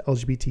services to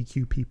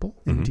LGBTQ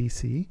people in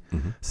DC.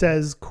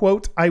 Says,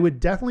 quote, I would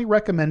definitely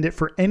recommend it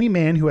for any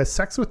man who has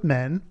sex with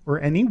men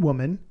or any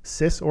woman,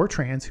 cis or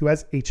trans, who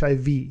has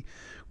HIV.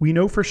 We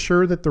know for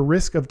sure that the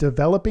risk of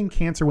developing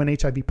cancer when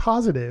HIV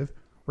positive,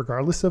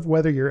 regardless of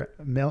whether you're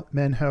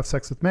men have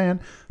sex with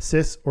man,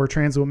 cis or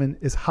trans woman,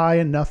 is high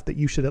enough that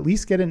you should at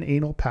least get an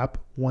anal pap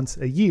once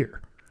a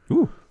year.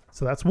 Ooh.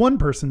 So that's one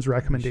person's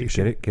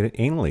recommendation. Get it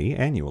annually.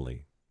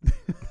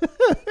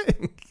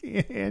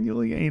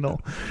 Annually anal.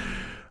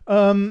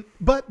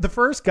 But the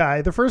first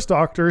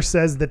doctor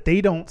says that they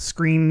don't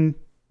screen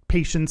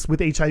patients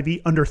with HIV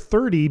under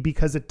 30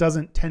 because it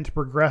doesn't tend to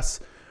progress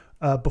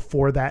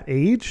before that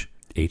age.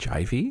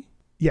 HIV?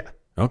 Yeah.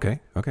 Okay.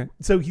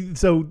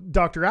 So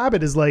Dr.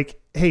 Abbott is like,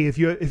 hey, if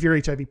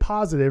you're HIV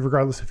positive,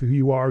 regardless of who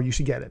you are, you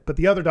should get it. But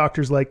the other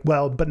doctor's like,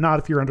 well, but not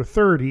if you're under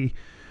 30.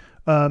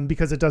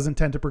 Because it doesn't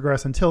tend to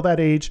progress until that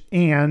age,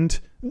 and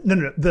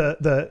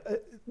the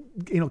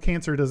anal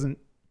cancer doesn't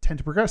tend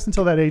to progress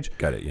until that age.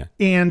 Got it. Yeah.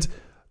 And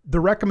the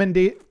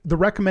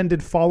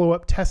recommended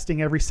follow-up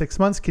testing every 6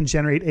 months can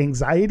generate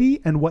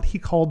anxiety and what he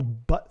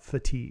called butt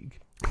fatigue.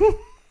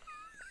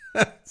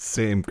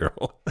 Same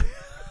girl.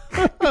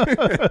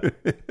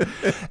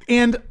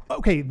 And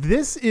okay,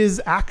 this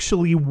is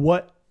actually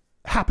what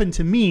happened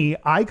to me.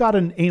 I got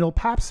an anal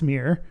Pap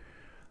smear.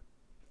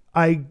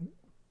 I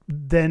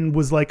then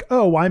was like,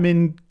 oh, I'm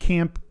in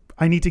camp.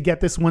 I need to get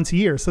this once a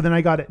year. So then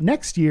I got it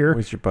next year.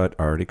 Was your butt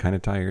already kind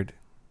of tired?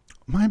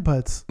 My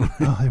butt's,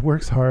 it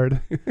works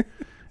hard.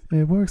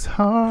 It works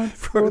hard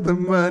For the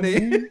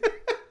money.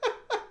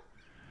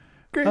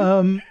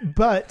 Great.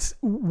 But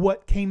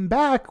what came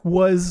back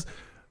was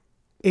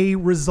a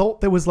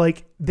result that was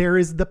like, there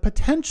is the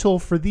potential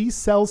for these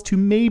cells to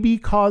maybe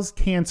cause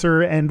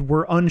cancer, and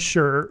we're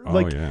unsure.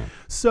 Yeah.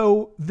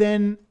 So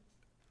then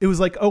it was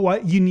like, oh,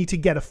 you need to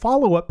get a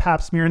follow-up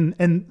Pap smear.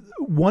 And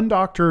one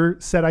doctor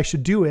said I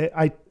should do it.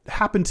 I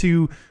happened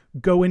to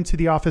go into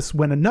the office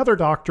when another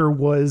doctor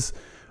was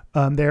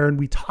there, and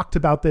we talked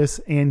about this.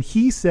 And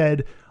he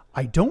said,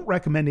 I don't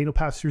recommend anal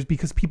Pap smears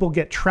because people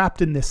get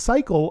trapped in this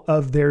cycle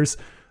of there's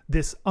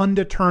this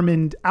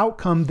undetermined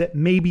outcome that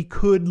maybe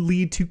could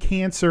lead to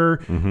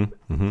cancer,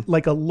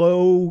 like a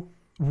low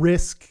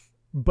risk,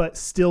 but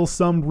still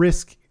some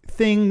risk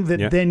thing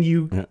that then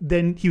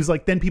he was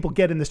like, then people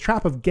get in this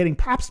trap of getting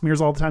Pap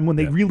smears all the time when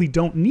they really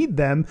don't need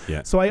them.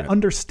 So I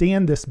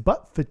understand this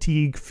butt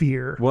fatigue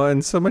fear. Well,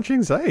 and so much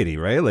anxiety,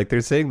 right? Like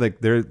they're saying like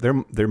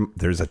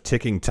there's a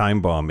ticking time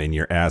bomb in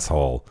your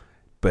asshole,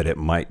 but it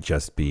might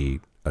just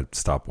be a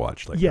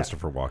stopwatch, like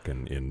Christopher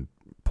Walken in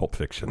Pulp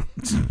Fiction.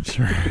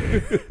 Sure.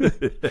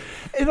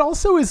 It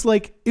also is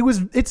like,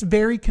 it's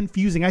very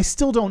confusing. I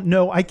still don't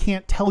know. I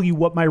can't tell you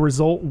what my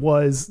result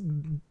was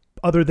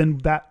other than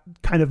that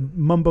kind of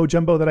mumbo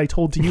jumbo that I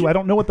told to you. I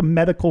don't know what the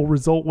medical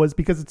result was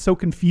because it's so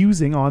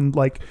confusing on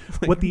like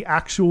what the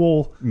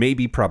actual,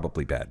 maybe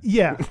probably bad.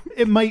 Yeah,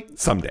 it might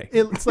someday.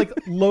 It's like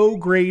low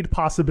grade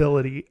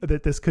possibility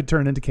that this could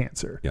turn into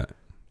cancer. Yeah.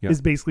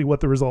 Is basically what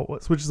the result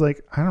was, which is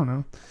like, I don't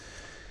know.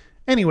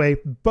 Anyway,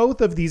 both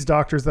of these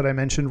doctors that I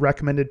mentioned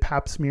recommended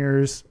Pap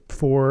smears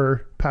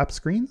for Pap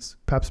screens.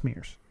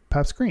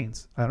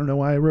 I don't know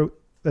why I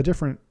wrote a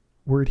different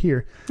word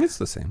here. It's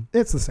the same.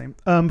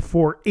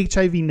 For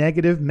HIV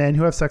negative men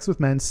who have sex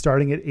with men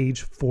starting at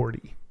age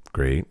 40.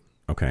 Great.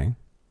 Okay.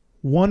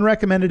 One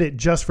recommended it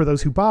just for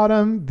those who bought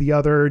them. The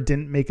other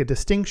didn't make a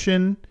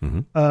distinction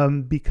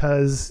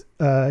because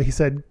he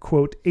said,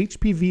 quote,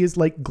 HPV is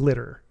like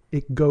glitter.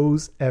 It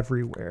goes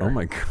everywhere. Oh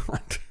my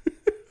God.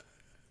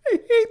 I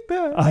hate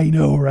that. I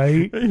know,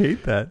 right? I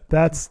hate that.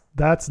 That's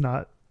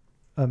not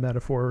a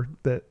metaphor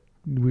that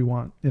we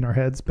want in our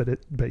heads, but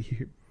it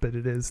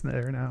is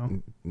there now.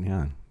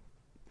 Yeah.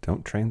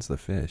 Don't trans the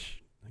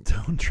fish.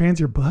 Don't trans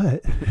your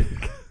butt.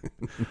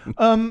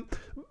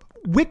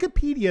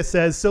 Wikipedia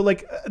says, so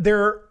like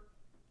there are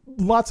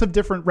lots of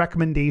different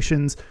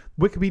recommendations.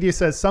 Wikipedia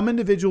says some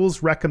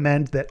individuals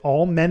recommend that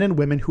all men and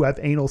women who have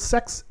anal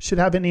sex should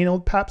have an anal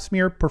Pap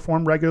smear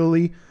performed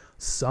regularly.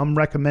 Some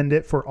recommend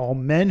it for all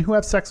men who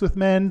have sex with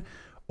men,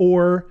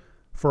 or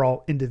for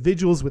all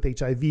individuals with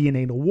HIV and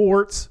anal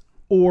warts,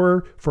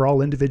 or for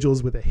all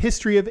individuals with a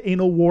history of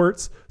anal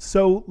warts.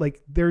 So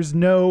like there's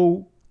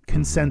no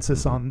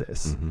consensus on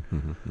this.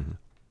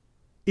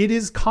 It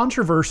is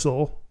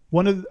controversial.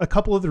 A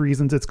couple of the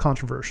reasons it's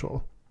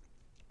controversial.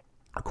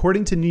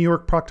 According to New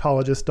York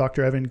proctologist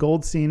Dr. Evan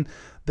Goldstein,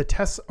 the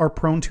tests are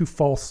prone to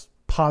false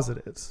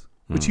positives,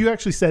 which you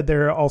actually said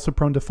they're also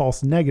prone to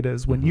false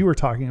negatives when you were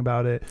talking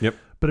about it. Yep.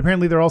 But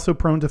apparently they're also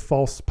prone to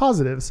false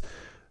positives.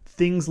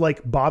 Things like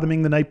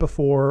bottoming the night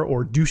before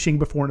or douching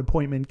before an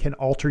appointment can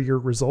alter your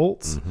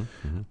results.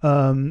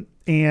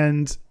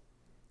 And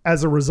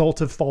as a result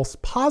of false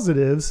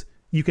positives,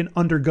 you can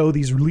undergo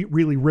these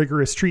really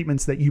rigorous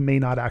treatments that you may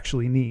not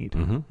actually need.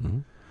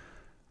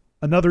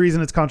 Another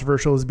reason it's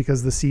controversial is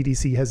because the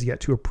CDC has yet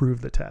to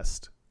approve the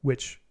test,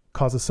 which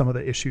causes some of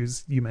the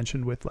issues you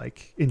mentioned with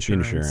like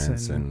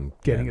insurance and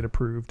getting it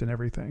approved and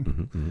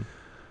everything.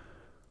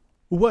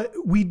 What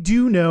we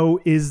do know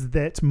is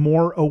that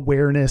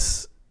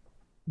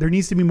there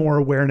needs to be more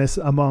awareness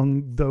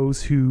among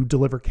those who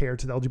deliver care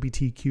to the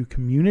LGBTQ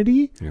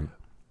community.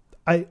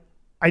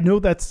 I know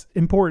that's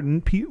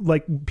important.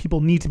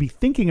 People need to be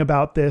thinking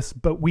about this,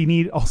 but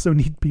we also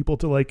need people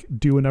to like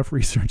do enough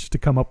research to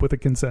come up with a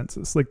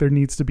consensus. Like there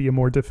needs to be a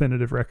more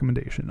definitive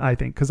recommendation, I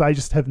think, because I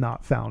just have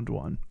not found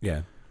one.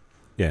 Yeah.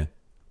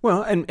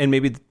 Well, and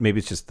maybe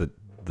it's just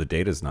the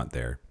data's not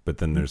there, but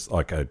then there's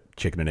like a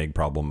chicken and egg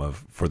problem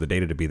of for the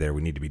data to be there,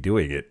 we need to be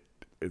doing it.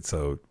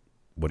 So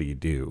what do you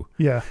do?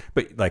 Yeah.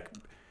 But like,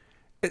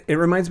 it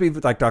reminds me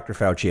of like Dr.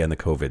 Fauci and the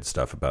COVID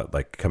stuff about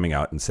like coming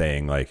out and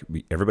saying like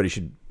everybody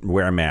should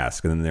wear a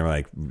mask. And then they were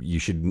like, you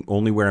should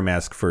only wear a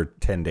mask for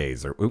 10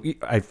 days or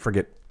I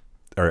forget,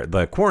 or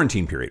the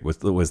quarantine period was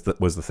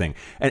the thing.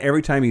 And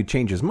every time he'd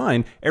change his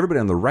mind, everybody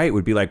on the right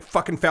would be like,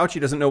 fucking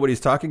Fauci doesn't know what he's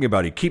talking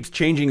about. He keeps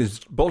changing his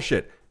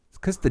bullshit. It's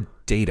because the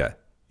data.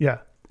 Yeah.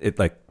 It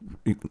like,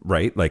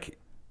 right? Like,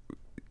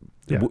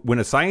 when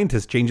a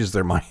scientist changes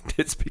their mind,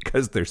 it's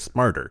because they're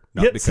smarter,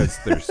 not because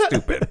they're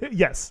stupid.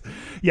 Yes.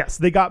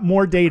 They got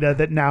more data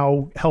that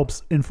now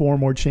helps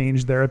inform or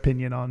change their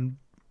opinion on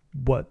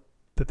what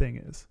the thing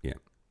is.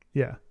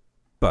 Yeah.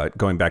 But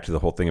going back to the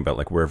whole thing about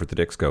like wherever the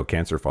dicks go,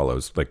 cancer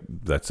follows. Like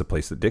that's the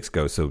place that dicks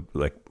go. So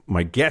like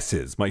my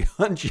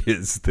hunch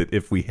is that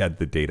if we had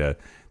the data,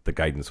 the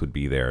guidance would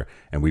be there,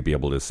 and we'd be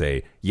able to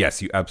say,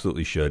 yes, you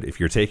absolutely should. If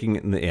you're taking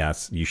it in the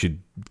ass, you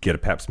should get a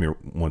Pap smear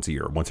once a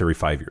year, once every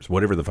 5 years,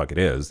 whatever the fuck it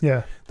is.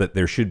 Yeah. That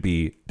there should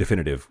be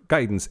definitive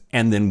guidance.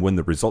 And then when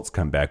the results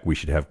come back, we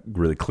should have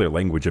really clear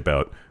language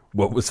about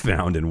what was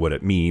found and what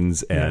it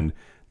means. And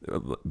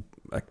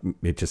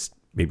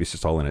maybe it's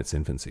just all in its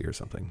infancy or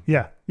something.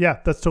 Yeah. Yeah,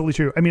 that's totally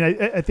true. I mean,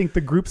 I think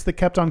the groups that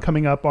kept on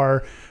coming up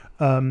are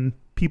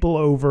people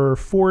over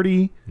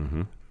 40,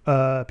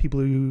 people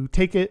who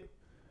take it,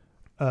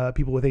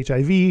 people with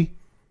HIV,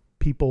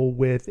 people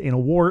with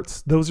anal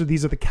warts.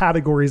 These are the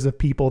categories of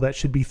people that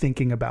should be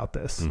thinking about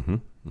this.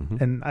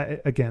 And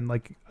again,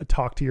 like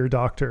talk to your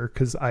doctor,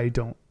 because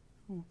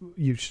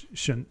you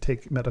shouldn't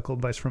take medical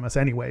advice from us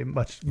anyway,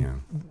 much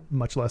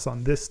less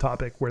on this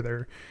topic where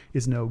there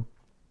is no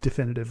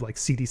definitive like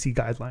CDC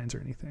guidelines or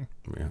anything.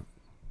 Yeah.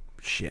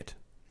 Shit.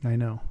 I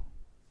know.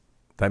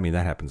 I mean,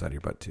 that happens out of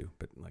your butt too,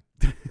 but like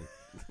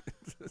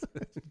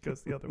it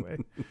goes the other way.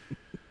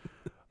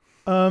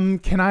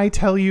 Can I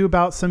tell you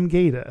about some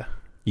data?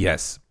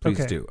 Yes,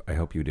 please do. I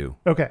hope you do.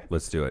 Okay.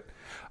 Let's do it.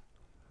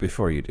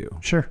 Before you do.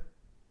 Sure.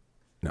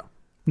 No.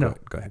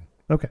 Go ahead.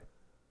 Okay.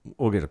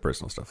 We'll get to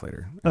personal stuff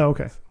later. Oh,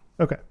 okay.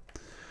 Okay.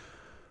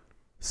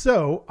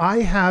 So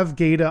I have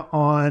data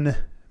on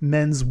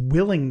men's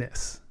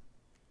willingness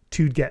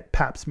to get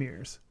Pap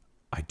smears.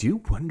 I do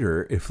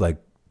wonder if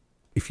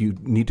you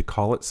need to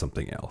call it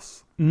something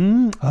else.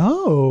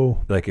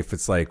 Oh. Like if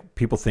it's like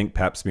people think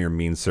Pap smear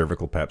means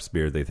cervical Pap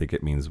smear, they think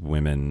it means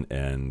women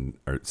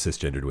or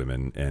cisgendered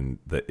women, and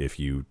that if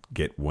you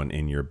get one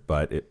in your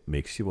butt, it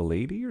makes you a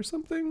lady or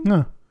something.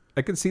 No.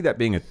 I could see that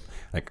being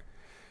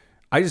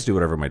I just do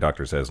whatever my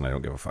doctor says and I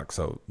don't give a fuck.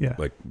 So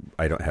like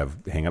I don't have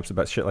hangups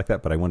about shit like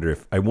that, but I wonder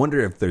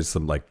if there's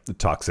some like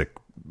toxic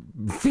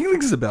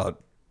feelings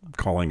about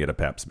calling it a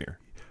Pap smear.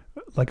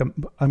 Like I'm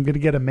going to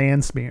get a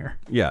man smear.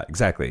 Yeah,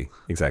 exactly.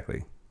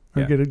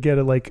 I'm going to get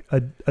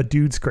a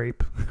dude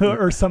scrape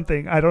or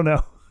something. I don't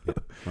know. Yeah.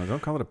 Well,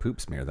 don't call it a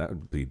poop smear. That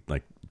would be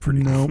like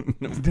pretty. No.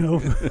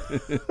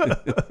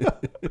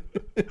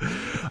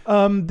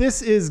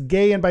 This is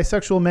gay and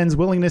bisexual men's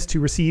willingness to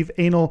receive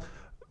anal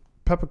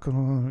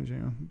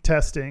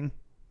testing.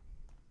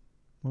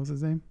 What was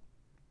his name?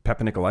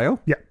 Papanicolaou?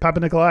 Yeah,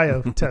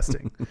 Papanicolaou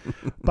testing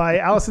by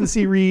Allison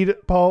C. Reed,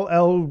 Paul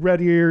L.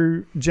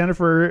 Reddier,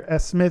 Jennifer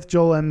S. Smith,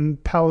 Joel M.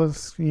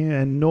 Palowski,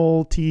 and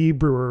Noel T.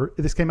 Brewer.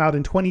 This came out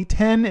in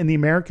 2010 in the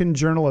American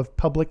Journal of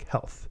Public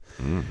Health.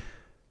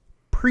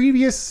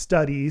 Previous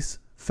studies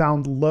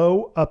found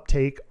low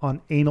uptake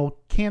on anal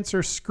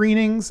cancer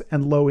screenings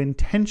and low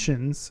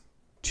intentions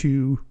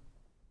to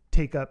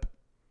take up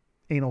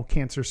anal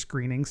cancer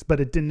screenings, but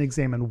it didn't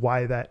examine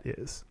why that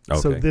is. Okay.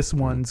 So this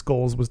one's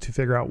goals was to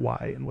figure out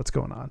why and what's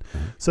going on.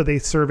 So they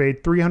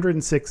surveyed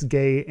 306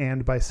 gay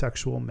and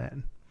bisexual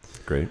men.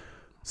 Great.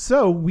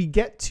 So we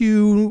get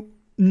to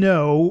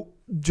know,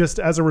 just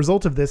as a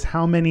result of this,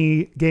 how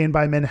many gay and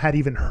bi men had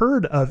even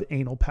heard of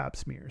anal Pap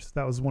smears.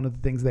 That was one of the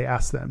things they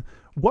asked them.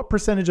 What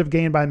percentage of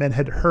gay and bi men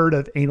had heard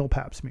of anal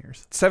Pap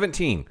smears?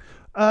 17.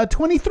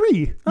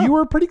 23. Oh, you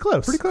were pretty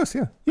close. Pretty close,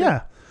 yeah.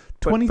 Yeah.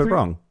 23. But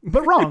wrong.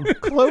 But wrong.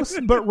 Close,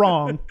 but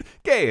wrong.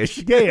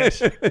 Gayish.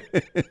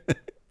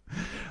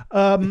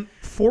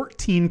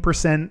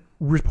 14%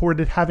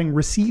 reported having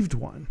received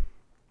one.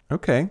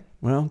 Okay.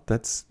 Well,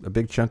 that's a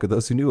big chunk of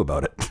those who knew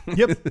about it.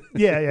 Yep.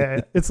 Yeah.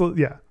 It's a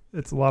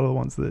lot of the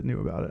ones that knew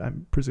about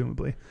it,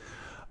 presumably.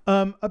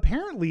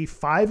 Apparently,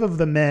 5 of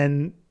the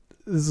men,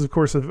 this is, of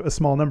course, a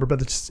small number,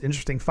 but it's just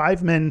interesting.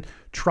 5 men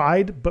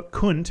tried but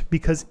couldn't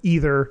because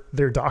either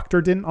their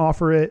doctor didn't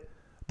offer it,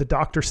 the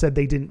doctor said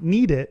they didn't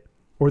need it,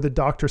 or the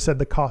doctor said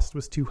the cost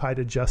was too high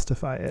to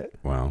justify it.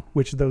 Wow.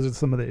 Which those are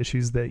some of the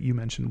issues that you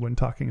mentioned when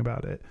talking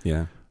about it.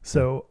 Yeah.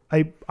 So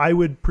I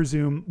would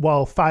presume,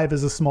 while 5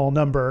 is a small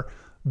number,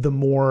 the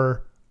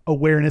more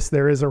awareness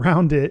there is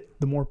around it,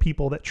 the more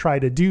people that try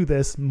to do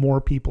this, more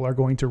people are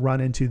going to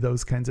run into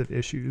those kinds of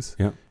issues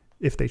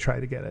if they try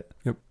to get it.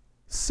 Yep.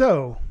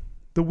 So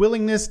the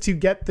willingness to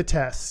get the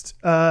test,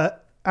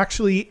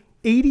 actually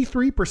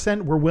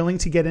 83% were willing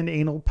to get an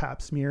anal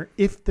Pap smear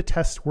if the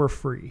test were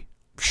free.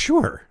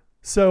 Sure.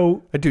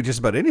 So I'd do just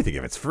about anything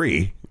if it's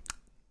free.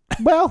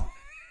 Well,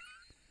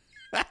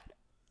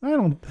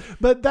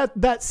 but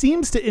that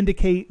seems to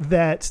indicate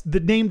that the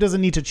name doesn't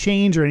need to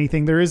change or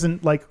anything. There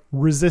isn't like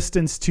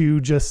resistance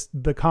to just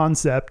the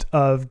concept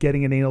of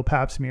getting an anal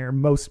Pap smear.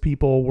 Most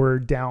people were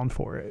down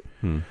for it.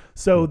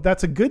 So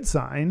that's a good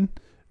sign.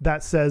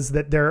 That says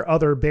that there are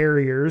other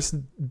barriers,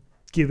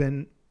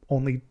 given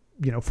only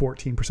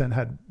 14%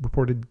 had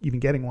reported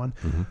even getting one.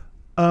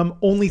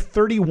 Only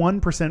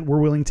 31% were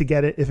willing to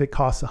get it if it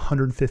costs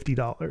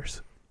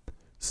 $150.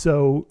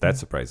 So that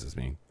surprises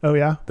me. Oh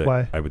yeah,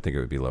 why? I would think it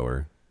would be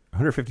lower.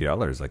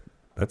 $150, like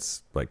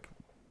that's like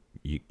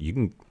you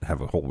can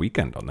have a whole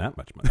weekend on that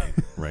much money,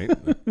 right?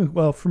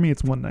 Well, for me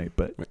it's one night,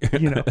 but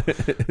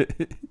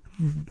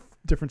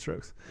different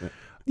strokes.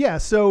 Yeah.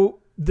 So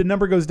the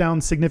number goes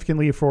down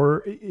significantly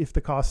if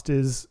the cost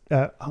is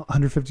at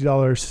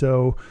 $150.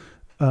 So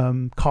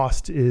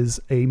cost is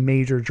a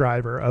major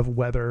driver of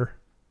whether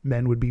gay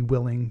and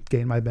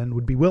bi men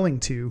would be willing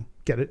to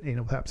get an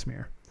anal pap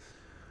smear.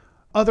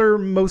 Other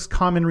most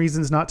common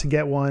reasons not to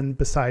get one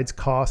besides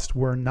cost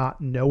were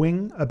not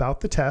knowing about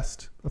the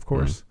test, of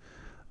course.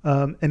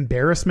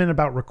 Embarrassment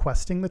about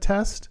requesting the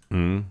test.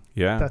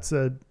 Yeah. That's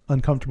a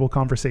uncomfortable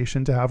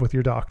conversation to have with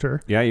your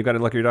doctor. Yeah, you got to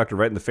look your doctor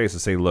right in the face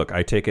and say, "Look,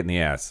 I take it in the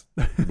ass.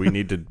 We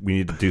need to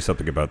do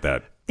something about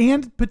that."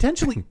 And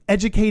potentially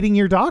educating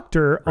your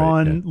doctor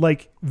on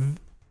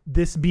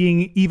this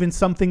being even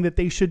something that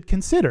they should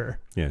consider.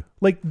 Yeah.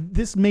 Like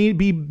this may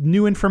be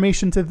new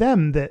information to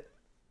them that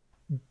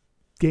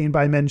gay and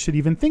bi men should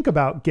even think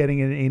about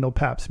getting an anal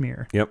pap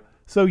smear. Yep.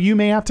 So you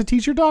may have to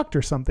teach your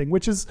doctor something,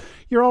 which is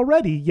you're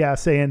already,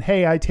 saying,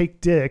 "Hey, I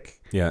take dick.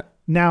 Yeah.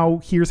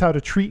 Now here's how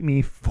to treat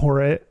me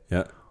for it."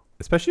 Yeah.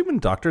 Especially when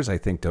doctors, I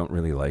think, don't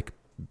really like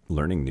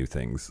learning new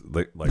things,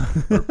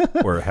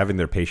 or having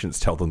their patients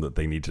tell them that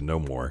they need to know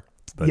more.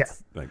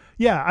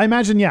 I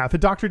imagine, if a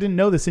doctor didn't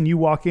know this and you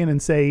walk in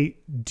and say,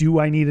 "Do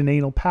I need an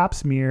anal pap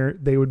smear?"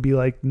 they would be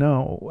like,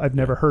 "No, I've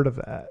never heard of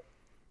that."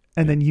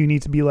 And then you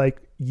need to be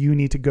like, "You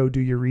need to go do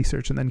your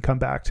research and then come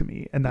back to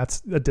me." And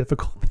that's a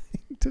difficult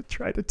thing to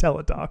try to tell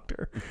a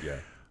doctor. Yeah.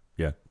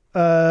 Yeah.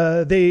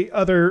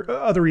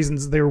 Other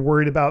reasons, they were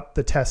worried about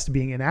the test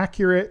being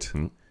inaccurate.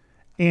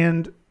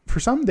 And for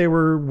some, they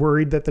were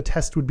worried that the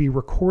test would be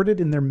recorded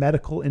in their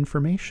medical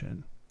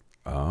information.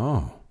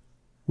 Oh.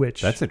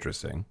 That's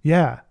interesting.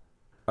 Yeah.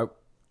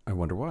 I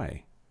wonder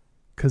why.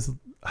 Because,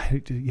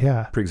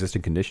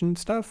 pre-existing condition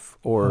stuff,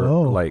 or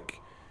like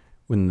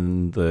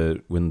when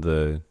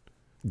the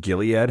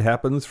Gilead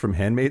happens from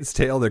Handmaid's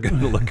Tale, they're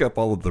going to look up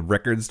all of the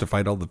records to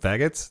find all the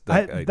faggots.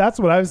 That's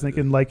what I was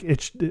thinking. Like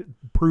it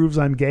proves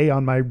I'm gay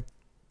on my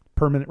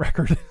permanent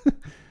record.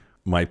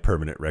 My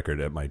permanent record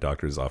at my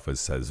doctor's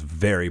office says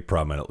very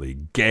prominently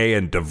 "gay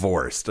and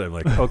divorced." I'm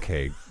like,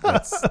 okay,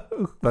 that's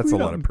a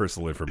lot of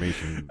personal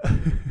information,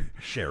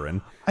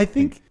 Sharon. I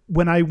think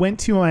when I went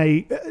to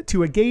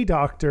a gay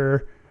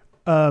doctor,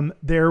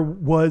 there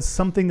was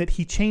something that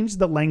he changed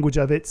the language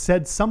of. It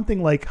said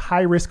something like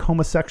high risk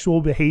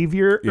homosexual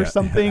behavior or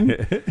something.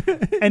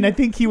 And I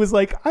think he was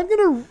like, I'm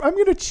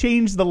gonna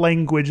change the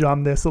language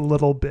on this a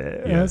little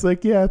bit. And I was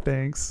like, yeah,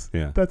 thanks.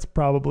 Yeah. That's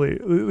probably,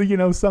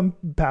 some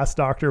past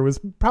doctor was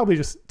probably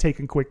just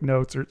taking quick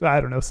notes or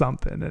I don't know,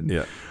 something.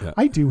 And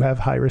I do have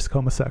high risk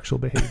homosexual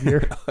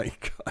behavior. Oh my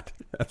God.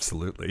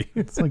 Absolutely.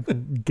 It's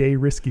like gay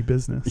risky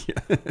business.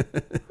 Yeah.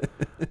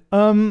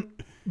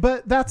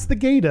 But that's the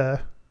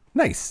Gata.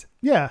 Nice.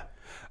 Yeah.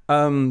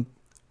 I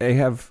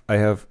have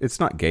it's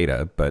not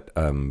Gata, but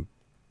talking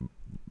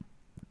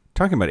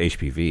about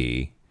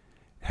HPV,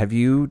 have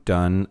you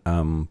taken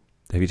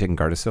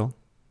Gardasil?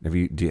 Have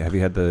you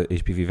had the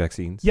HPV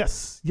vaccines?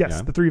 Yes,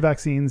 yeah. The 3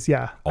 vaccines,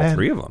 yeah. All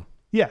 3 of them?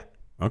 Yeah.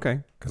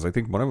 Okay, cuz I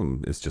think one of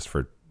them is just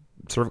for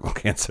cervical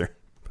cancer.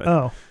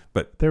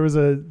 But there's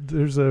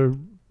a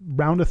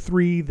round of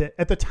 3 that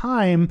at the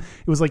time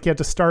it was like you had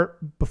to start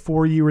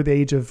before you were the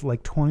age of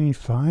like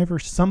 25 or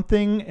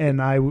something,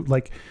 and I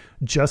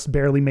just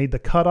barely made the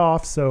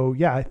cutoff. So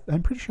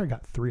I'm pretty sure I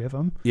got 3 of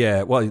them.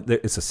 Yeah, well,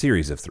 it's a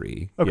series of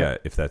 3. Okay. Yeah,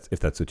 if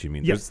that's what you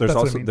mean. Yes,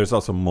 there's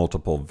also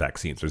multiple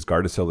vaccines. There's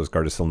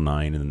Gardasil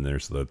 9, and then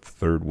there's the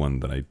third one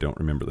that I don't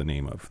remember the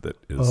name of. That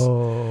is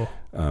let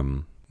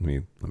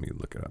me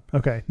look it up.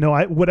 Okay, no,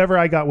 whatever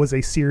I got was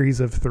a series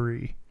of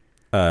 3.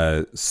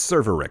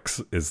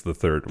 Cervarix is the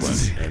third one.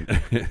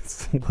 And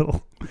it's a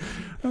little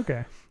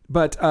okay,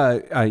 but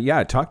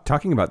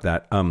talking about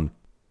that,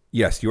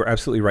 yes, you're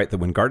absolutely right that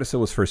when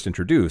Gardasil was first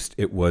introduced,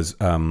 it was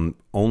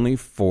only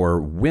for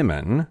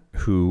women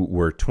who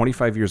were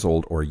 25 years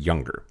old or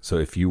younger. So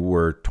if you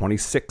were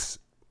 26,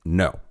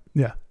 no.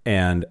 Yeah.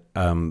 And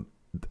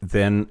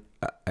then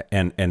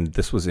and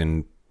this was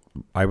in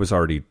I was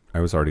already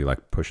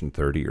like pushing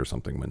 30 or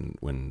something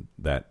when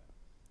that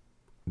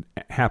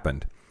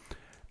happened.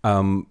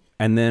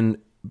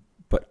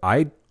 But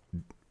I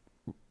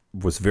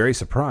was very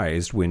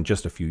surprised when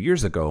just a few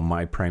years ago,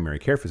 my primary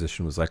care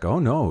physician was like, "Oh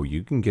no,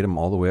 you can get them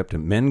all the way up to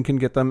men can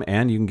get them,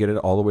 and you can get it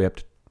all the way up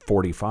to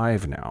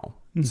 45 now."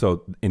 Mm-hmm.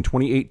 So in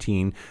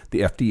 2018,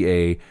 the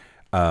FDA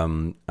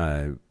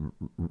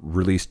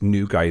released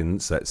new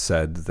guidance that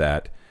said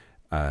that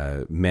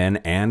men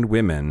and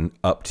women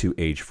up to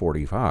age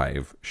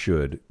 45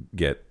 should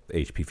get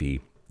HPV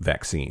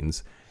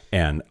vaccines.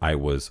 And I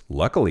was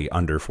luckily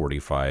under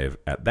 45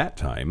 at that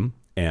time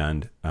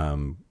and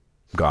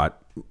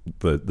got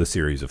the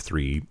series of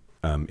 3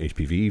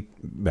 HPV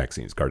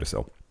vaccines,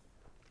 Gardasil.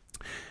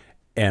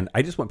 And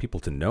I just want people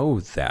to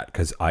know that,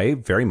 because I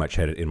very much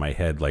had it in my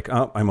head like,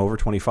 oh, I'm over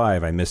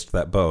 25. I missed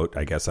that boat.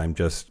 I guess I'm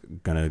just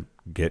going to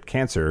get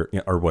cancer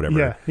or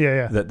whatever.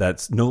 Yeah.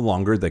 That's no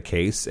longer the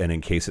case. And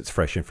in case it's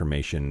fresh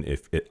information,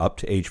 if up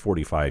to age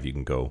 45, you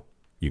can go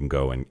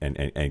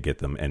and get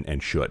them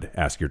and should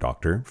ask your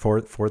doctor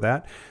for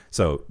that.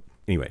 So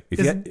anyway,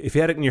 if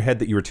you had it in your head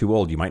that you were too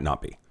old, you might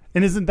not be.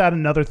 And isn't that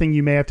another thing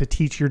you may have to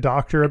teach your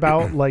doctor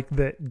about, like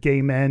that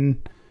gay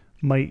men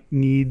might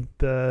need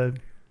the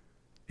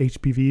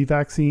HPV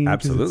vaccine?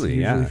 Absolutely,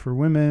 it's usually for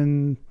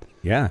women.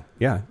 Yeah,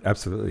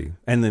 absolutely.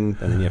 And then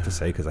you have to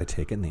say, because I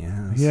take it in the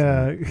ass.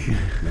 Yeah.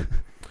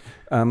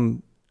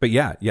 But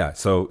yeah.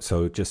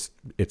 So just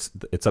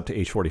it's up to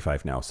age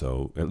 45 now.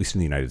 So at least in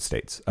the United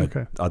States,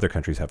 Okay. Other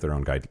countries have their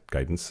own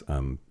guidance.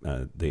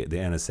 The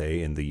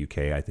NSA in the UK,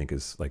 I think,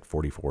 is like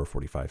 44,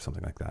 45,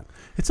 something like that.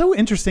 It's so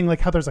interesting,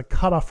 like how there's a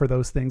cutoff for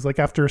those things. Like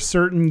after a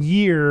certain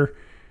year,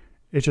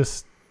 it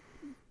just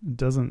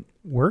doesn't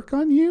work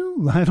on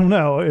you. I don't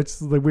know.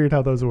 It's like weird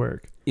how those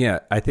work. Yeah,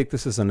 I think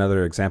this is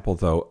another example,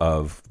 though,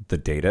 of the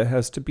data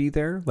has to be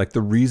there. Like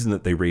the reason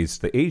that they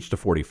raised the age to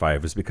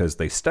 45 is because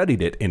they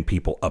studied it in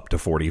people up to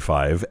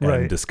 45 and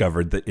Right.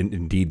 discovered that it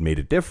indeed made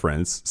a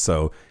difference.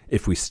 So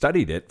if we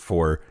studied it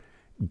for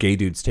gay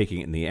dudes taking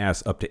it in the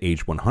ass up to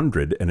age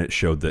 100 and it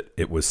showed that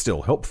it was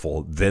still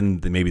helpful,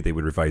 then maybe they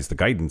would revise the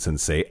guidance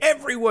and say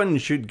everyone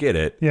should get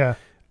it. Yeah.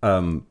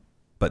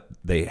 But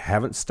they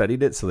haven't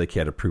studied it, so they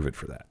can't approve it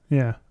for that.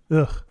 Yeah.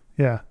 Ugh.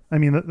 Yeah. I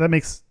mean, that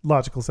makes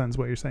logical sense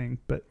what you're saying,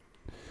 but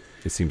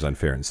It seems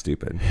unfair and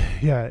stupid.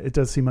 yeah, it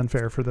does seem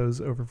unfair for those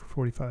over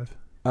 45.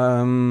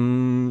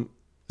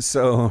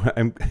 So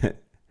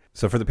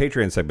for the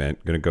Patreon segment,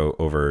 I'm going to go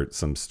over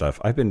some stuff.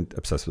 I've been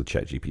obsessed with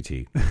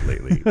ChatGPT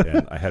lately,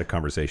 and I had a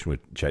conversation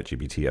with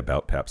ChatGPT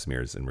about Pap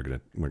Smears, and we're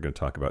going to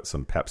talk about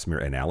some Pap Smear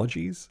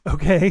analogies.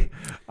 Okay.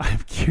 I'm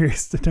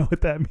curious to know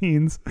what that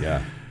means.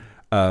 Yeah.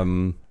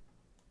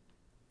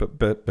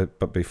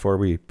 But before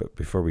we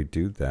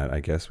do that, I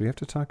guess we have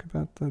to talk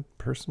about the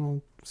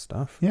personal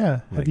stuff.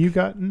 Yeah. Like, Have you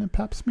gotten a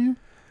Pap smear?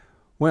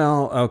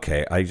 Well,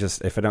 okay.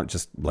 If I don't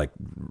just like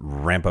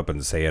ramp up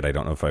and say it, I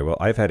don't know if I will.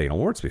 I've had anal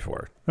warts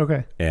before.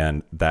 Okay.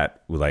 And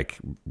that like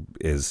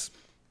is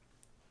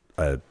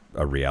a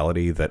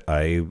reality that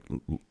I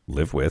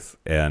live with,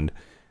 and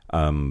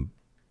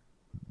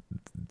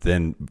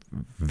then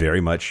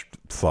very much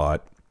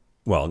thought,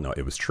 well, no,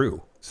 it was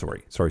true.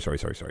 Sorry.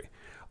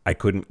 I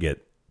couldn't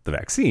get the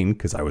vaccine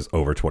because I was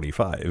over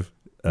 25.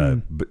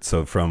 But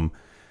so from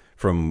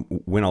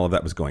when all of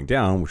that was going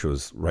down, which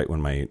was right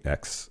when my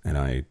ex and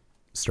I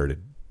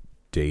started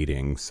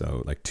dating,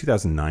 so like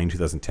 2009,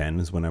 2010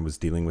 is when I was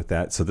dealing with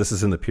that. So this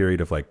is in the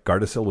period of like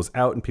Gardasil was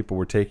out and people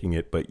were taking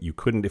it, but you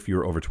couldn't if you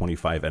were over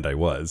 25, and I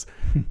was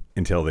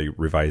until they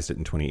revised it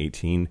in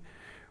 2018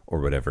 or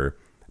whatever.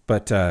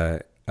 But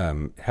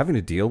having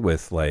to deal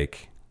with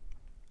like,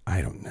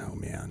 I don't know,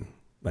 man,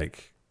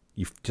 like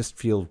you just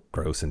feel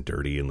gross and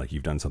dirty and like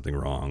you've done something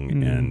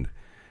wrong, and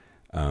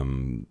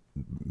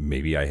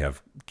maybe I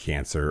have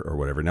cancer or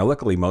whatever. Now,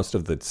 luckily, most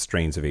of the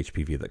strains of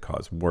HPV that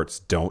cause warts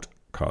don't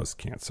cause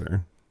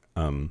cancer.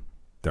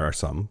 There are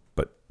some,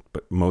 but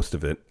most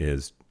of it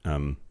is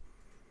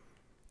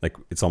like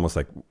it's almost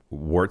like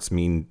warts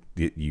mean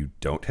that you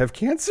don't have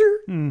cancer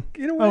in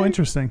a way. Oh,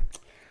 interesting.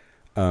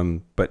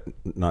 But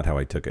not how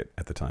I took it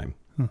at the time.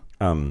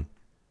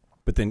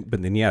 But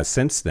then, yeah.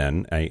 Since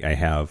then, I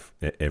have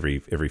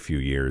every few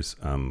years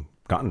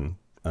gotten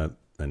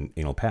an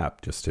anal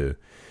pap just to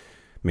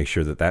make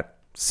sure that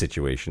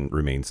situation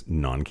remains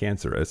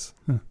non-cancerous.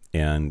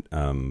 And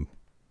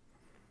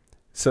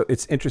so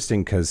it's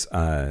interesting because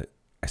I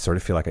sort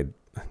of feel like I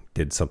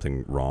did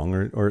something wrong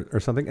or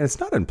something. And it's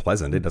not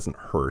unpleasant. It doesn't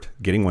hurt.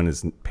 Getting one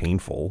isn't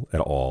painful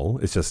at all.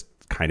 It's just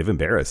kind of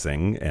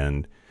embarrassing.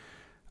 And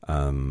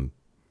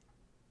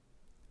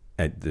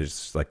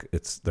there's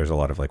a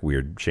lot of like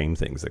weird shame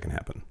things that can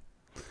happen.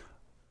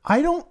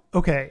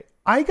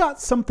 I got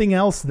something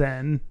else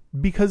then,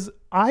 because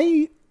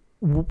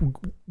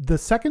the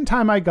second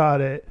time I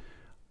got it,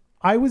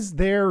 I was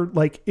there,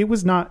 like, it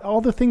was not,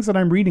 all the things that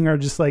I'm reading are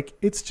just like,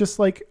 it's just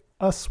like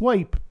a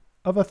swipe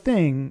of a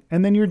thing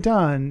and then you're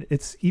done.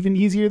 It's even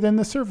easier than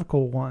the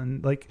cervical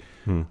one. Like,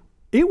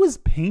 it was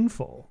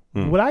painful.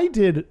 What I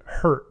did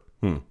hurt.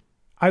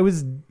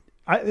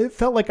 It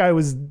felt like I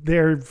was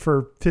there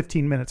for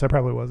 15 minutes. I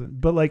probably wasn't,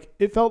 but like,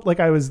 it felt like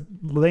I was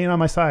laying on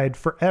my side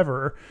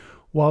forever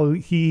while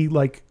he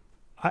like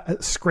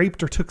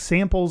scraped or took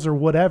samples or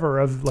whatever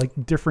of like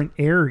different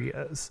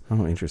areas.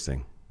 Oh,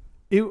 interesting.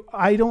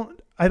 I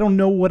don't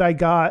know what I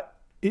got.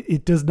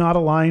 It does not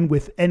align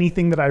with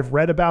anything that I've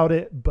read about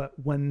it. But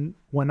when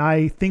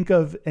I think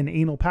of an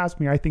anal pap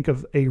smear, I think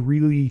of a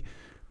really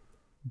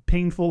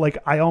painful, like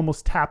I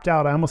almost tapped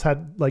out. I almost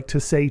had like to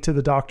say to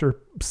the doctor,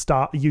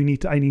 stop, I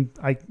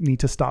need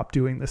to stop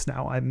doing this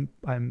now.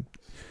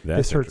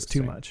 This hurts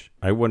too much.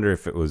 I wonder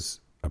if it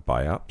was a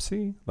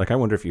biopsy. Like, I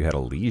wonder if you had a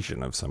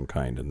lesion of some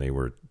kind and they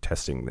were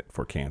testing it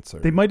for cancer.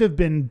 They might have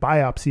been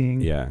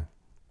biopsying. Yeah.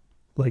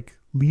 Like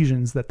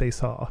lesions that they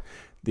saw.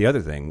 The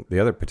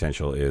other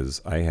potential is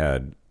I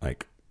had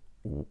like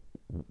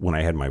when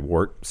I had my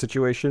wart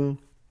situation,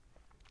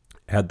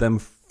 had them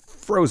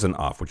frozen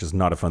off, which is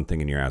not a fun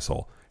thing in your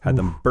asshole. Had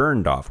them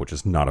burned off, which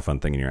is not a fun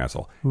thing in your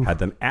asshole. Had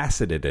them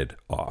acidated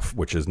off,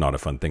 which is not a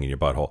fun thing in your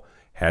butthole.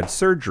 Had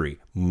surgery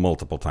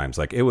multiple times.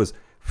 Like, it was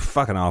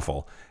fucking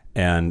awful.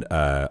 And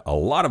a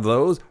lot of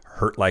those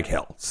hurt like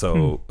hell.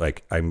 So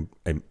like I'm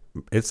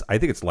I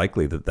think it's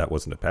likely that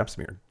wasn't a Pap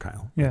smear,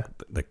 Kyle. Yeah.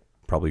 Like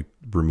probably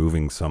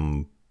removing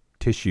some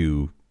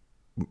tissue,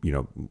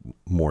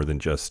 more than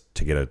just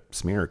to get a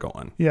smear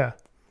going. Yeah.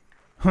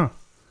 Huh.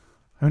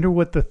 I wonder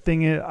what the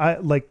thing is.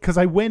 Because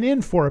I went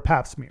in for a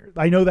Pap smear.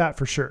 I know that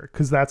for sure,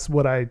 because that's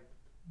what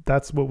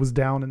was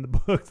down in the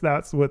book.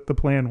 That's what the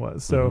plan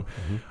was. So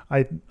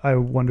I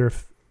wonder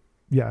if,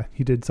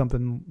 he did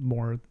something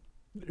more.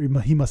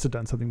 He must have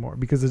done something more,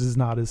 because it is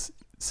not as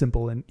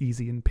simple and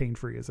easy and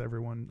pain-free as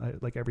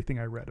everything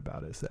I read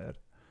about it said.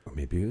 Or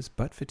maybe it was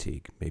butt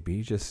fatigue. Maybe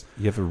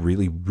you have a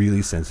really,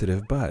 really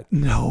sensitive butt.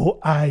 No,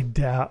 I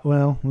doubt.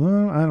 Well,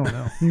 I don't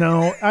know.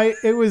 No,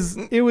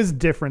 it was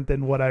different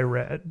than what I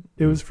read.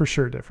 It was for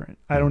sure different.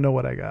 I don't know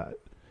what I got.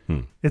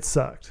 It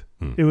sucked.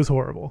 It was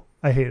horrible.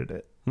 I hated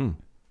it.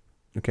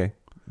 Okay.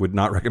 Would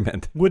not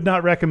recommend. Would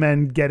not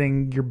recommend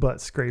getting your butt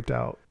scraped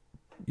out.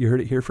 You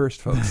heard it here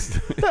first, folks.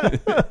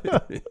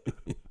 I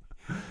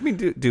mean,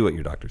 do what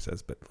your doctor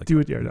says, but do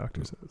what your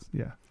doctor says.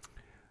 Yeah.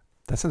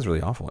 That sounds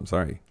really awful. I'm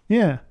sorry.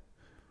 Yeah.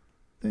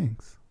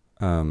 Thanks.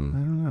 I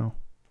don't know.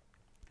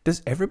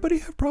 Does everybody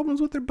have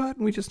problems with their butt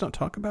and we just don't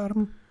talk about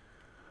them?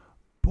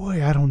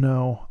 Boy, I don't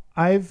know.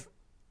 I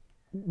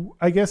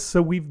guess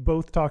so. We've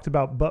both talked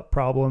about butt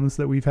problems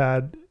that we've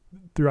had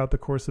throughout the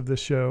course of this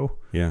show.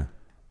 Yeah.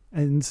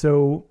 And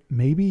so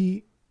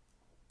maybe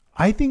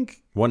I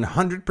think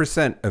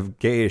 100% of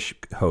gayish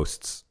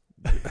hosts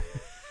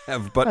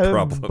have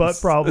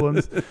butt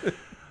problems.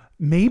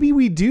 Maybe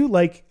we do,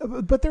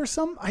 but there's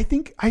some, I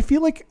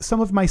feel like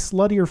some of my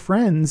sluttier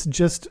friends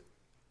just,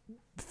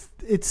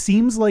 it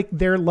seems like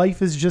their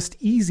life is just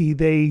easy.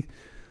 They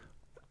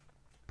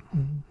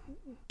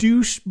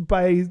douche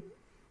by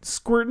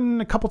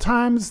squirting a couple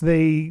times.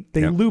 They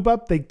lube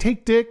up, they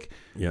take dick,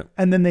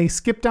 and then they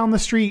skip down the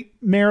street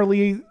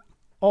merrily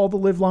all the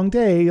live long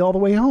day, all the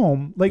way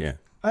home.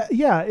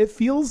 It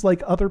feels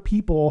like other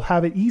people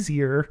have it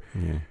easier.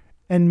 Yeah.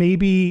 And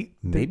maybe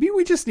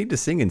we just need to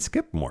sing and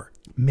skip more.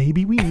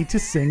 Maybe we need to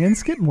sing and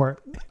skip more.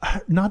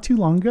 Not too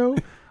long ago,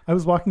 I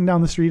was walking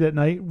down the street at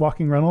night,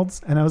 walking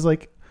Reynolds, and I was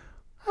like,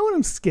 I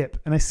want to skip.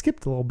 And I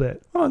skipped a little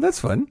bit. Oh, that's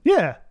fun.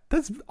 Yeah.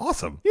 That's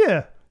awesome.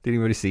 Yeah. Did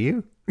anybody see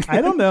you?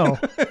 I don't know.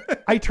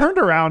 I turned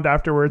around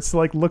afterwards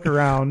to look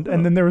around,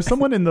 and then there was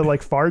someone in the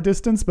far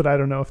distance, but I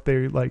don't know if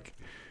they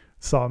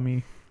saw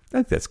me.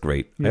 That's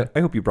great. Yeah.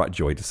 I hope you brought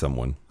joy to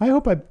someone. I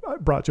hope I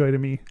brought joy to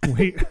me.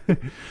 Wait.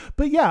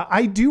 But yeah,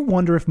 I do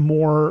wonder if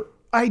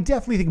I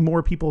definitely think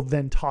more people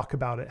than talk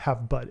about it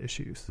have butt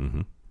issues.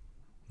 Mm-hmm.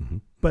 Mm-hmm.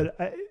 But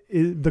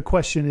the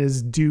question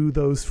is, do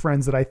those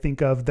friends that I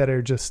think of that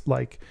are just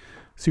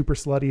super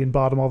slutty and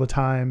bottom all the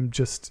time,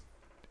 just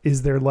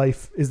is their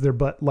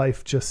butt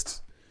life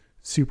just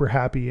super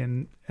happy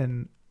and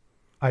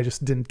I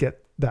just didn't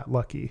get that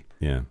lucky.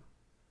 Yeah.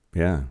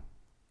 Yeah.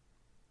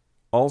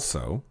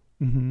 Also,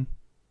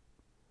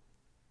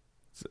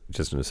 it's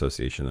just an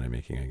association that I'm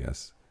making, I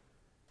guess.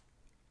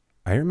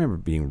 I remember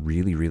being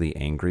really, really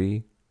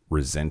angry,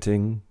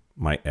 resenting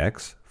my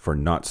ex for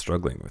not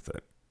struggling with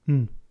it.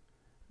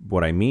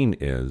 What I mean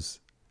is,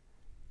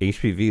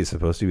 HPV is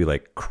supposed to be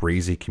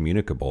crazy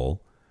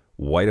communicable.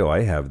 Why do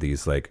I have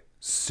these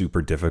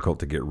super difficult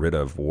to get rid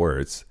of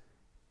warts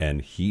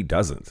and he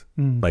doesn't?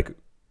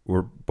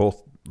 We're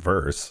both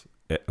verse,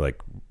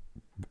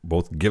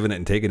 both giving it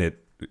and taking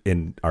it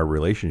in our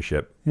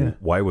relationship. Yeah.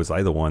 Why was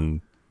I the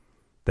one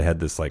that had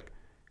this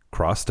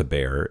cross to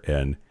bear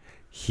and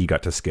he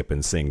got to skip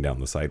and sing down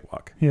the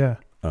sidewalk? Yeah.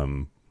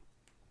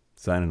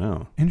 So I don't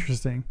know.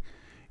 Interesting.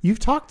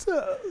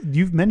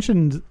 You've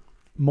mentioned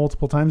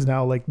multiple times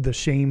now, the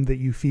shame that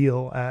you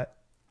feel at,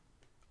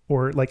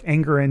 or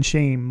anger and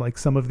shame,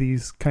 some of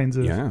these kinds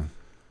of,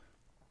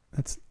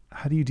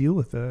 how do you deal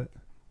with that?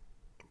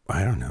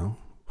 I don't know.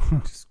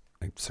 Just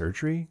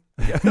surgery,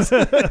 I guess.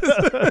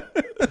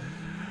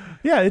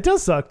 Yeah, it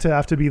does suck to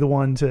have to be the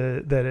one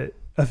that it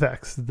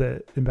affects,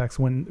 that impacts,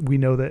 when we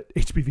know that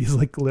HPV is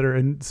like glitter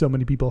and so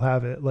many people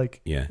have it.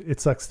 It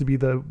sucks to be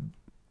the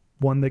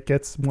one that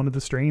gets one of the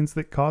strains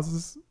that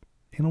causes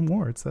anal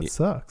warts. That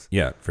sucks.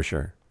 Yeah, for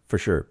sure. For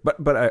sure. But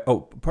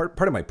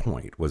part of my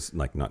point was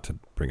not to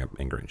bring up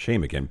anger and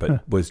shame again,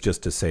 but was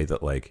just to say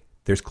that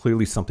there's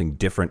clearly something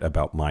different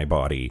about my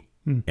body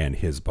and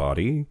his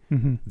body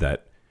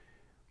that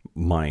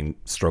mine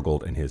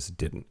struggled and his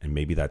didn't. And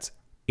maybe that's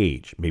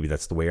age. Maybe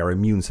that's the way our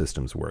immune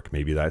systems work.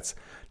 Maybe that's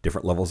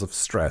different levels of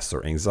stress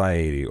or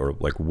anxiety or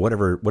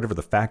whatever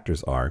the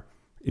factors are.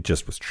 It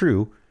just was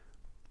true.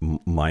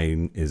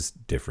 Mine is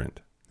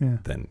different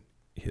than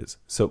his.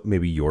 So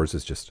maybe yours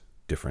is just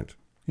different.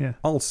 Yeah.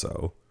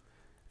 Also,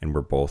 and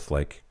we're both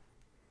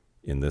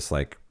in this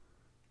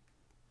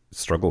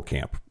struggle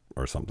camp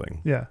or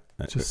something. Yeah.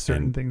 Just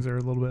certain things are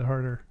a little bit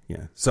harder.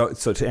 Yeah. So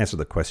to answer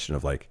the question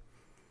of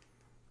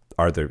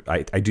are there,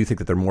 I do think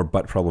that there are more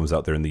butt problems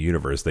out there in the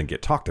universe than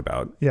get talked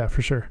about. Yeah,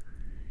 for sure.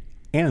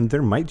 And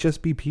there might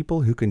just be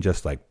people who can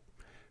just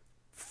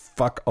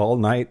fuck all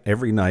night,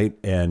 every night,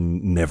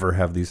 and never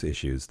have these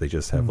issues. They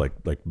just have like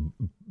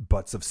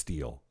butts of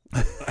steel.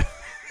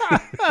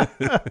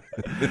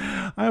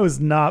 I was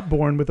not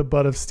born with a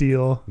butt of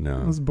steel.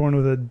 No. I was born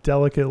with a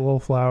delicate little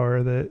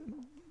flower that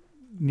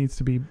needs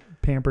to be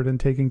pampered and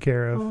taken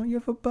care of. Oh, you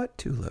have a butt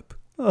tulip.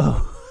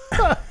 Oh,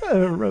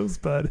 a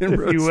rosebud, if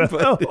you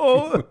Rosebud,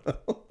 will.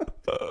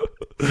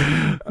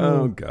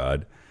 Oh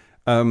God.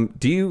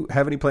 Do you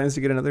have any plans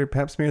to get another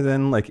Pap smear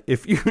then? Like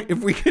if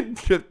we could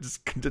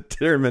just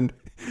determine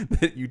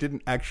that you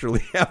didn't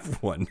actually have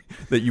one,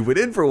 that you went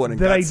in for one and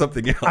got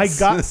something else. I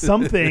got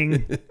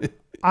something.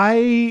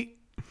 I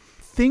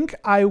think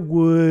I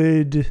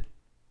would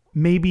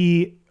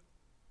maybe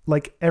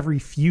like every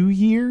few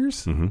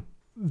years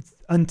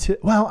until,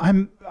 well,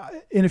 I'm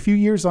in a few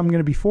years, I'm going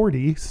to be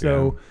 40.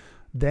 So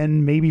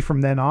then maybe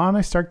from then on,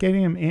 I start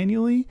getting them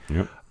annually.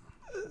 Yep.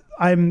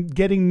 I'm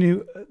getting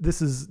new.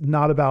 This is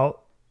not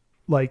about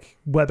like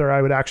whether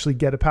I would actually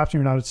get a Pap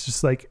smear or not. It's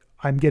just like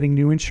I'm getting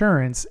new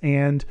insurance,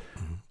 and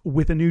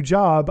with a new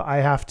job, I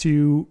have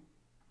to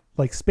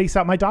like space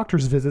out my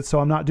doctor's visits. So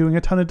I'm not doing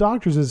a ton of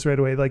doctor's visits right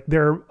away. Like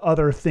there are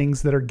other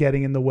things that are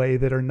getting in the way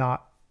that are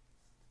not,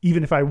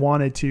 even if I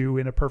wanted to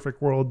in a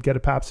perfect world, get a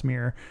Pap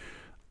smear.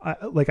 I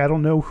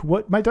don't know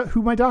who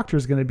my doctor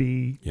is going to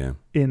be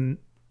in,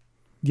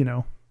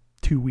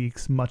 2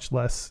 weeks, much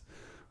less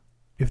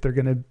if they're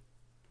going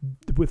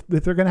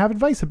to have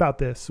advice about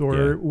this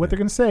or what they're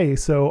going to say.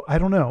 So I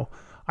don't know.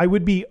 I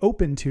would be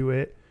open to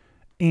it.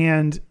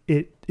 And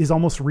it is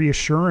almost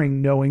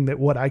reassuring knowing that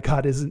what I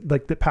got isn't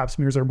like that Pap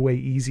smears are way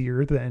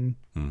easier than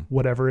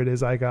whatever it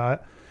is I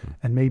got.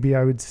 And maybe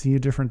I would see a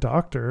different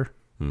doctor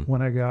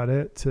when I got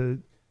it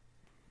to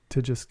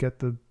just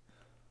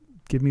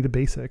give me the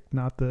basic,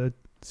 not the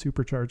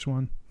supercharged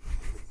one.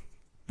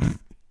 Can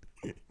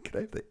I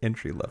have the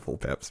entry level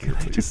Pap smear?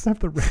 Can I just have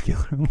the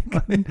regular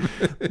one?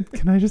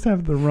 Can I just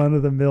have the run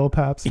of the mill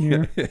Pap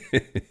smear?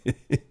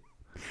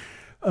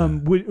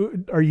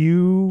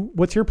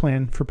 What's your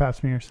plan for Pap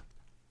smears?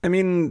 I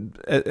mean,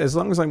 as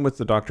long as I'm with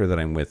the doctor that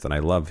I'm with and I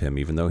love him,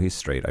 even though he's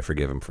straight, I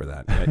forgive him for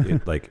that.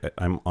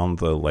 I'm on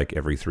the like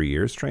every 3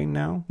 years train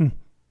now,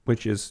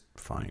 which is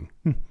fine.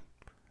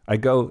 I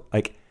go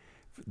like,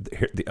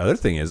 the other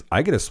thing is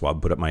I get a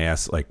swab put up my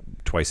ass like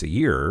twice a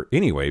year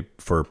anyway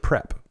for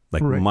prep.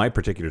 Like my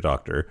particular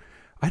doctor,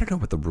 I don't know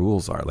what the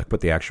rules are, like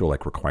what the actual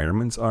like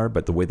requirements are,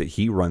 but the way that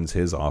he runs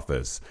his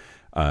office,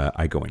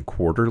 I go in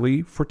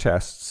quarterly for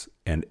tests,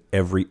 and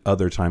every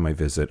other time I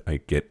visit,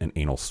 I get an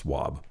anal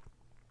swab.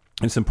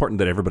 And it's important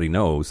that everybody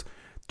knows,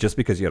 just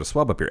because you had a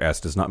swab up your ass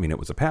does not mean it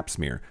was a Pap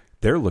smear.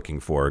 They're looking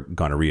for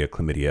gonorrhea,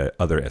 chlamydia,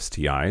 other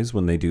STIs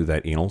when they do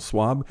that anal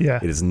swab. Yeah.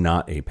 It is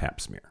not a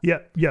Pap smear.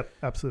 Yep,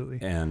 absolutely.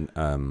 And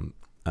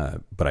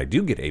but I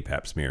do get a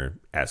Pap smear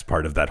as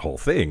part of that whole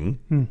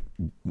thing,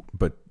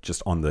 but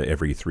just on the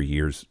every 3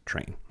 years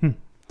train.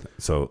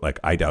 So like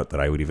I doubt that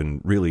I would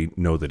even really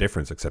know the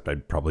difference, except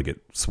I'd probably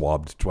get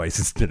swabbed twice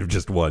instead of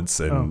just once,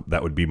 and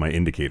that would be my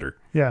indicator.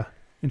 Yeah,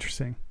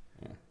 interesting.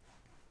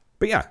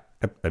 But yeah,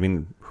 I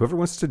mean, whoever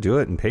wants to do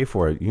it and pay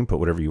for it, you can put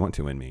whatever you want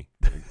to in me.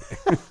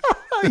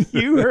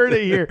 You heard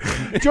it here.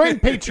 Join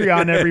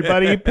Patreon,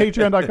 everybody.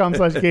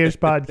 Patreon.com/Gayish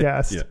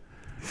podcast. Yeah.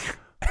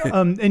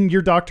 And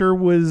your doctor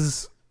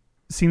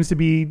seems to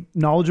be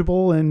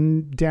knowledgeable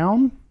and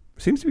down?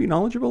 Seems to be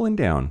knowledgeable and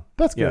down.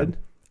 That's good.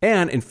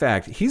 And in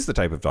fact, he's the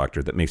type of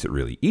doctor that makes it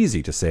really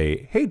easy to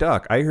say, hey,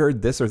 doc, I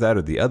heard this or that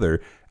or the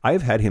other.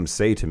 I've had him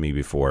say to me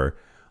before,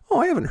 oh,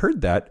 I haven't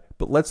heard that,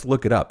 but let's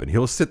look it up. And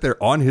he'll sit there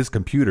on his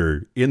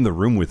computer in the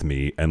room with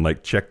me and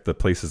like check the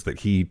places that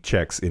he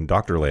checks in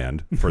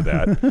Doctorland for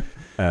that.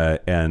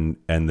 And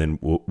then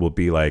we'll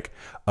be like,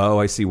 oh,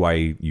 I see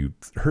why you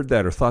heard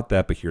that or thought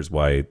that, but here's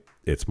why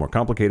it's more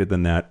complicated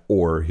than that.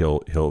 Or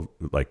he'll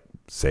like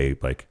say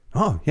like,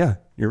 oh yeah,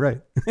 you're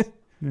right.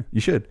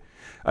 You should.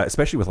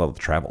 Especially with all the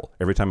travel.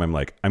 Every time I'm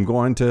like, I'm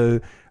going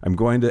to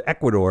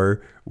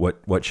Ecuador.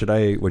 What should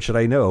I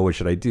know? What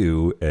should I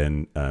do?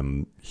 And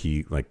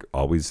he like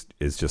always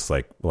is just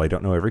like, well, I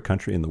don't know every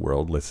country in the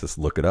world. Let's just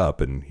look it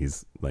up. And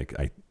he's like,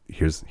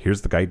 here's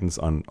the guidance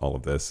on all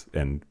of this,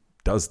 and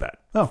does that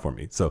for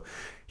me. So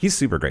he's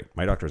super great.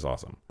 My doctor is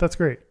awesome. That's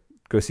great.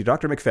 Go see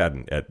Dr.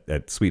 McFadden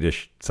at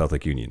Swedish South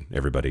Lake Union.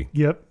 Everybody.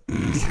 Yep.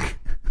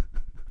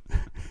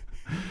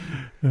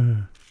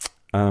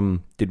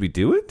 Did we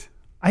do it?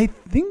 I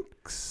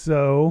think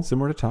so. Some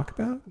more to talk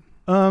about?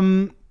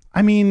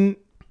 I mean,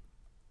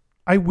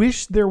 I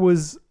wish there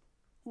was,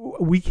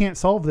 we can't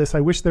solve this.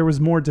 I wish there was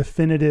more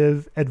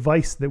definitive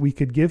advice that we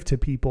could give to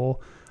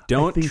people.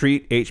 Don't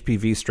treat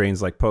HPV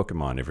strains like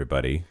Pokemon,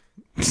 everybody.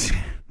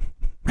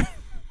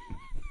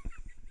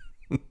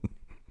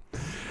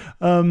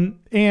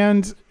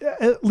 And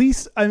at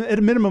least at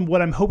a minimum,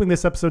 what I'm hoping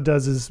this episode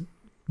does is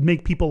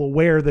make people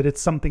aware that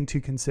it's something to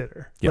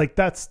consider. Yep. Like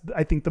that's,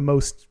 I think, the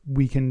most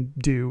we can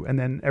do. And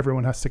then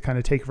everyone has to kind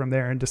of take it from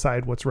there and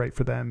decide what's right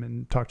for them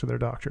and talk to their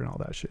doctor and all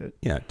that shit.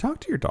 Yeah.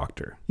 Talk to your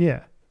doctor.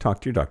 Yeah. Talk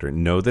to your doctor.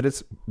 Know that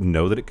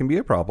it can be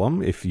a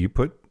problem if you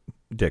put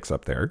dicks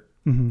up there,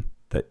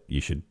 that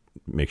you should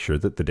make sure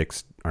that the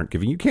dicks aren't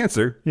giving you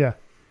cancer. Yeah.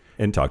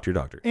 And talk to your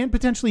doctor. And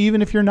potentially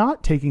even if you're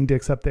not taking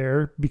dicks up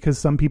there, because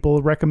some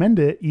people recommend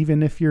it,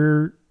 even if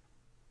you're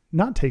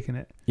not taken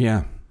it.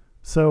 Yeah.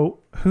 So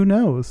who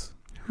knows?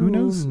 Who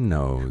knows? Who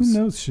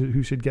knows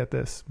Who should get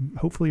this?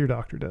 Hopefully your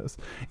doctor does.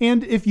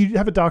 And if you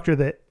have a doctor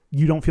that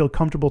you don't feel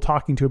comfortable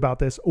talking to about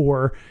this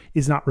or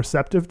is not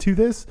receptive to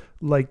this,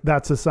 like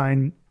that's a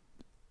sign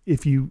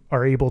if you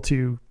are able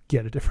to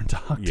get a different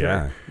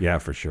doctor. Yeah,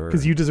 for sure.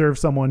 Because you deserve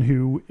someone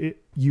who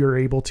you're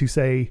able to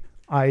say,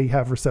 I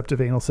have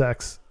receptive anal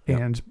sex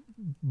and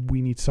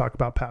we need to talk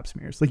about Pap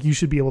smears. Like you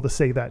should be able to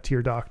say that to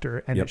your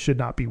doctor and it should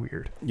not be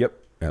weird. Yep,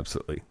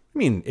 absolutely. I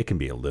mean, it can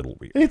be a little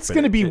weird. It's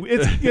going to be,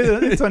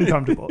 it's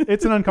uncomfortable.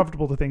 It's an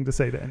uncomfortable thing to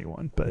say to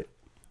anyone, but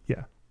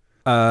yeah.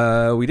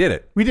 We did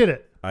it. We did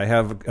it. I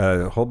have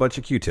a whole bunch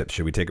of Q-tips.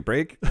 Should we take a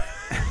break?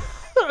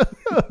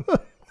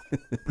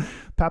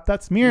 Pap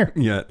that smear.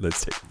 Yeah,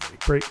 let's take a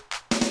break.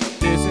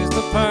 This is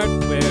the part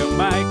where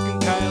Mike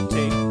and Kyle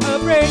take a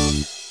break.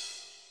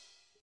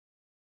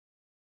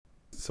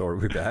 So are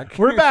we back?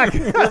 We're back.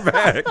 We're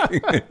back.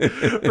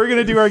 We're going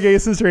to do our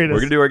gayest and straightest. We're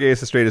going to do our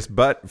gayest and straightest,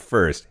 but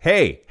first,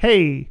 hey.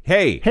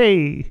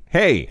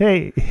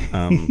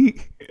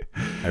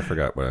 I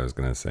forgot what I was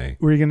going to say.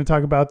 Were you going to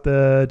talk about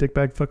the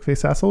Dickbag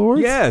Fuckface Asshole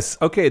Awards? Yes.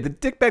 Okay, the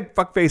Dickbag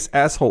Fuckface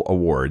Asshole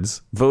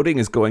Awards. Voting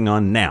is going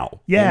on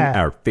now. Yeah. In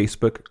our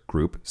Facebook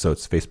group. So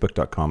it's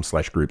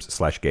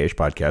facebook.com/groups/gayish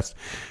podcast.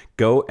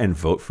 Go and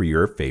vote for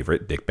your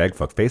favorite Dickbag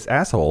Fuckface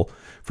Asshole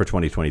for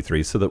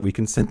 2023 so that we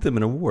can send them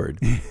an award.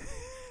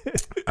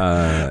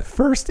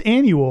 First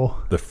annual.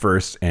 The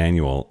first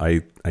annual.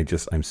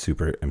 I'm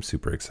super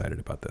excited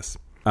about this.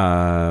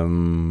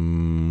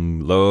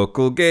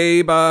 Local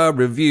gay bar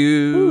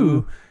review.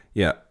 Ooh.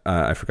 Yeah,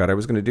 I forgot I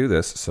was going to do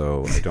this,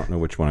 so I don't know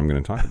which one I'm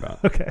going to talk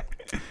about. Okay.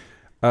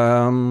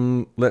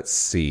 Let's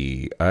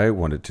see. I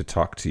wanted to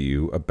talk to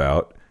you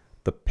about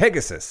the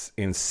Pegasus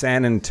in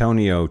San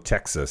Antonio,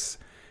 Texas.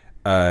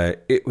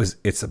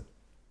 It's a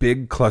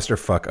big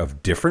clusterfuck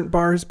of different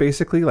bars,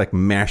 basically, like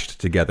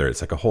mashed together.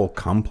 It's like a whole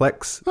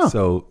complex. Huh.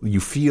 So you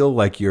feel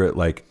like you're at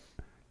like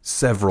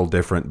several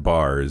different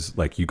bars.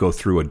 Like you go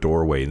through a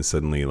doorway and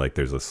suddenly like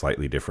there's a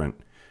slightly different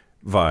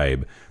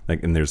vibe.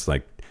 Like, and there's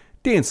like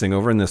dancing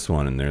over in this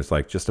one, and there's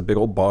like just a big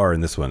old bar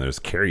in this one. There's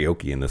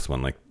karaoke in this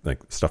one, like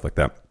stuff like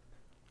that.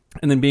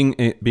 And then being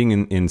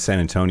in San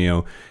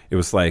Antonio, it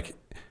was like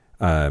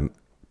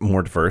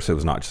more diverse. It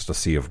was not just a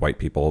sea of white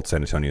people.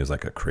 San Antonio is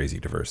like a crazy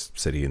diverse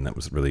city, and that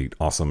was really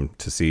awesome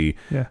to see.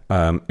 Yeah.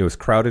 It was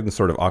crowded and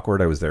sort of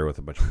awkward. I was there with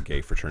a bunch of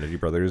gay fraternity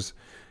brothers.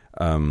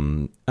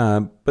 But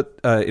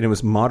it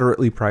was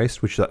moderately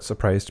priced, which that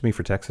surprised me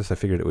for Texas. I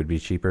figured it would be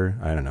cheaper.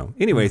 I don't know.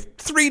 Anyway,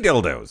 3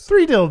 dildos.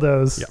 3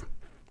 dildos. Yeah.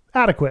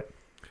 Adequate.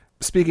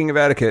 Speaking of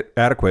adequate,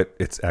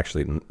 it's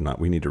actually not.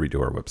 We need to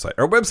redo our website.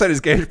 Our website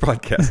is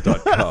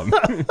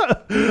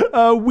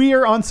gayishpodcast.com. We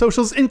are on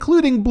socials,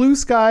 including Blue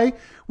Sky.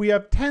 We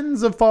have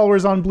tens of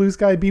followers on Blue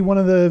Sky. Be one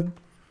of the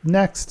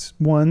next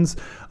ones.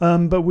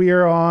 But we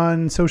are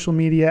on social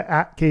media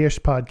at Gayish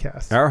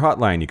Podcast. Our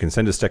hotline, you can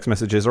send us text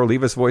messages or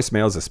leave us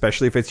voicemails,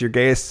 especially if it's your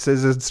gayest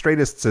and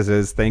straightest.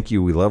 Thank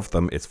you. We love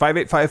them. It's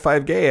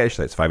 5855-GAYISH.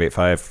 That's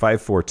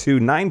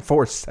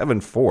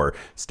 585-542-9474.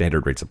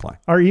 Standard rates apply.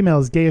 Our email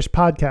is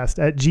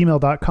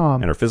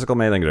gayishpodcast@gmail.com. And our physical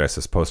mailing address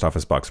is Post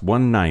Office Box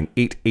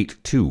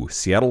 19882,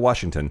 Seattle,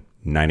 Washington,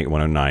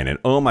 98109. And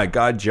oh my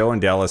God, Joe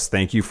and Dallas,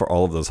 thank you for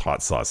all of those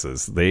hot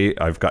sauces.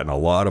 I've gotten a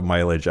lot of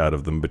mileage out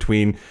of them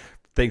between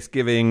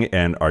Thanksgiving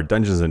and our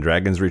Dungeons and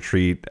Dragons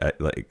retreat.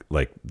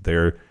 Like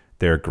they're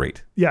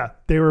great. Yeah,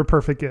 they were a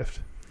perfect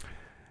gift.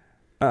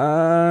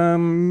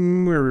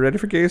 We're ready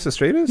for gayest and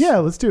straightest? Yeah,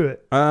 let's do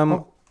it.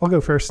 I'll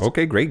go first.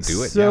 Okay, great.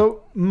 Do it.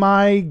 So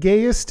my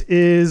gayest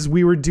is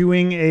we were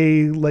doing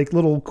a like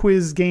little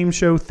quiz game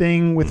show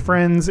thing with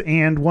friends,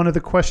 and one of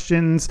the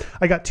questions,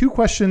 I got 2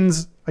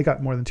 questions. I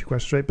got more than 2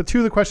 questions right, but 2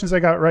 of the questions I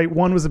got right.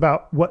 One was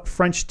about what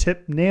French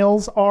tip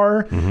nails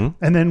are,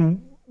 and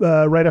then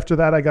right after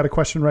that, I got a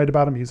question right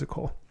about a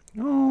musical.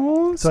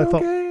 Oh, so I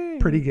felt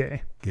pretty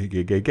gay.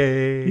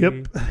 Gay.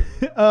 Yep.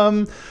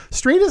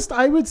 Straightest,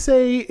 I would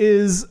say,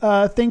 is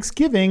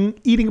Thanksgiving,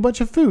 eating a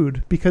bunch of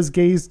food, because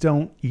gays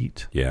don't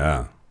eat.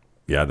 Yeah,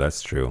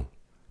 that's true.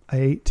 I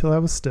ate till I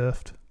was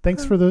stuffed.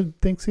 Thanks for the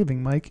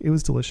Thanksgiving, Mike. It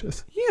was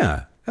delicious.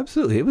 Yeah,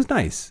 absolutely. It was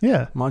nice.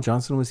 Yeah. Ma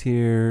Johnson was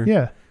here.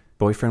 Yeah.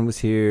 Boyfriend was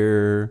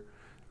here.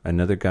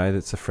 Another guy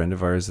that's a friend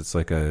of ours that's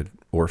like a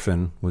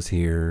orphan was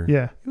here.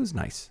 Yeah. It was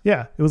nice.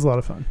 Yeah, it was a lot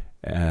of fun.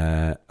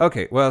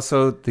 Okay, well,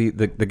 so the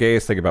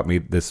gayest thing about me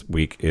this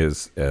week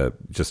is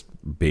just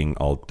being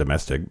all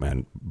domestic.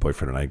 My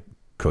boyfriend and I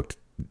cooked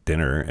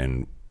dinner,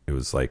 and it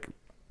was like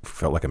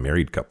felt like a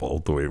married couple.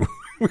 The way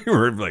we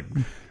were like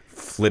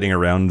flitting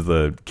around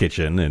the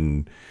kitchen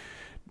and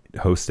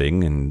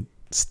hosting and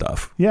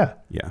stuff. Yeah,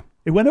 yeah,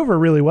 it went over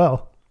really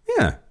well.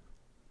 Yeah,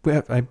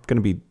 I'm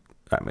gonna be.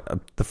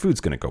 The food's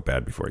gonna go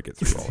bad before I get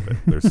through all of it.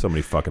 There's so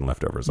many fucking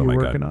leftovers. Oh my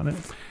God, working on it.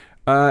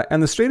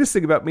 And the straightest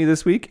thing about me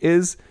this week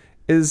is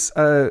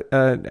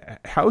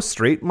how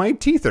straight my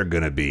teeth are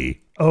gonna be.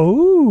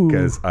 Oh,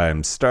 because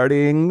I'm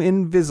starting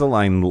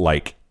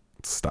Invisalign-like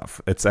stuff.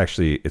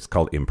 It's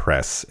called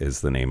Impress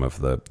is the name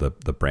of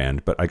the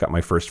brand. But I got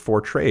my first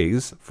 4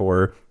 trays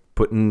for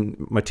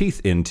putting my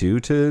teeth into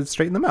to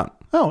straighten them out.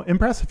 Oh,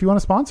 Impress, if you want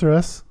to sponsor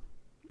us,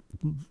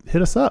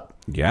 hit us up.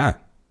 Yeah,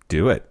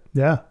 do it.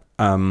 Yeah.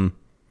 But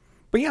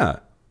yeah,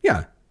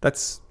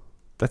 that's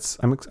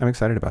I'm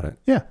excited about it.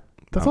 Yeah,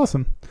 that's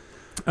awesome.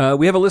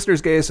 We have a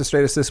listener's Gayish to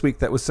Straightest this week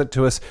that was sent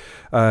to us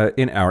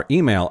in our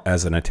email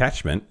as an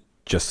attachment.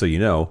 Just so you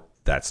know,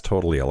 that's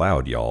totally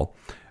allowed, y'all.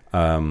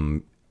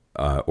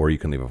 Or you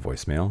can leave a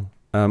voicemail.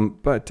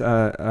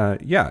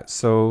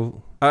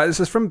 So this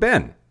is from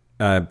Ben.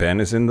 Ben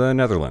is in the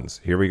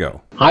Netherlands. Here we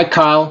go. Hi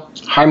Kyle.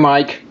 Hi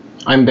Mike.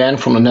 I'm Ben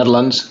from the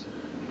Netherlands.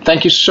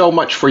 Thank you so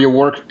much for your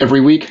work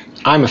every week.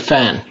 I'm a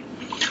fan.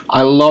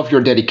 I love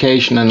your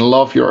dedication and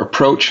love your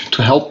approach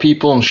to help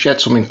people and shed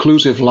some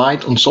inclusive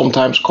light on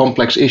sometimes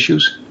complex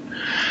issues.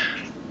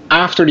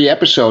 After the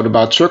episode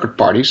about circuit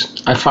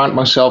parties, I found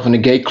myself in a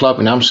gay club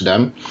in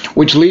Amsterdam,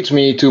 which leads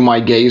me to my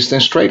gayest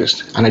and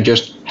straightest, and I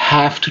just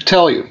have to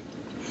tell you.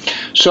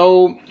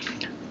 So,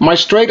 my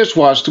straightest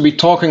was to be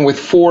talking with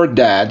 4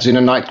 dads in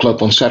a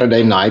nightclub on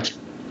Saturday night,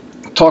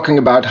 talking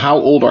about how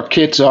old our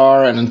kids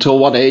are and until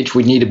what age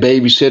we need a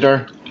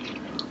babysitter.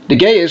 The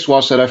gayest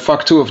was that I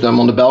fucked 2 of them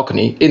on the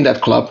balcony in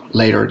that club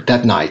later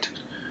that night.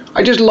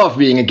 I just love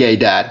being a gay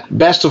dad.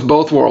 Best of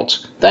both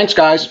worlds. Thanks,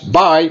 guys.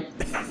 Bye.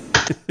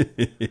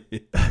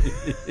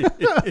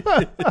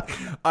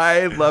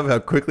 I love how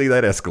quickly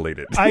that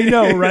escalated. I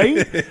know,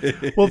 right?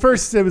 Well,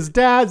 first it was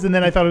dads, and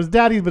then I thought it was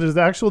daddies, but it was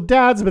actual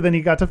dads, but then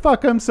he got to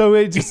fuck them, so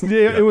it just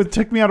it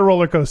took me on a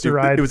roller coaster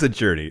ride. It was a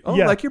journey. Oh,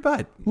 yeah. like your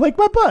butt. Like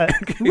my butt.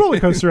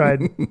 Roller coaster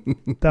ride.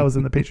 That was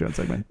in the Patreon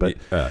segment. But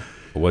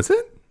was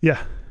it?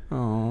 Yeah.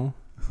 Oh.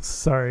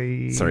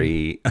 Sorry.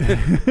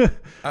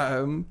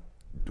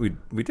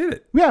 We did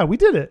it. Yeah, we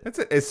did it. That's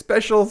a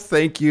special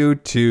thank you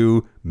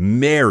to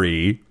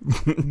Mary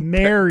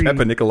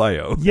Peppa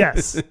Nicolayo.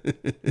 Yes.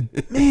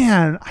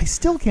 Man, I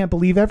still can't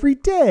believe every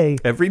day.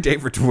 Every day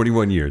for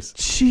 21 years.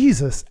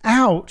 Jesus.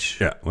 Ouch.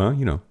 Yeah. Well,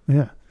 you know.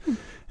 Yeah.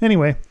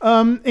 Anyway,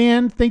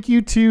 and thank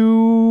you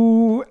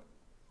to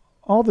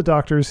all the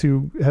doctors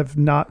who have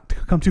not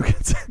come to a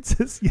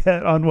consensus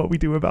yet on what we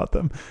do about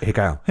them. Hey,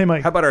 Kyle. Hey,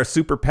 Mike. How about our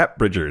super pep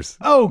bridgers?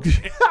 Oh,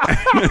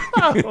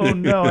 oh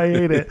no, I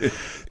hate it.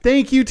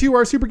 Thank you to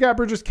our super cat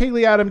bridgers: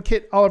 Kaylee, Adam,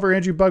 Kit, Oliver,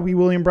 Andrew, Bugby,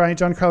 William, Bryant,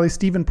 John Crowley,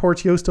 Stephen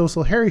Porch, Yost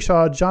Osel, Harry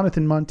Shaw,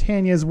 Jonathan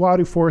Montañez,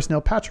 Wadu Forrest, Neil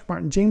Patrick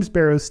Martin, James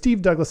Barrows,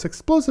 Steve Douglas,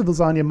 Explosive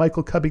Lasagna,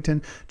 Michael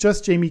Covington,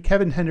 Just Jamie,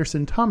 Kevin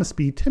Henderson, Thomas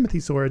B, Timothy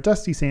Sora,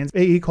 Dusty Sands,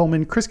 A.E.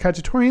 Coleman, Chris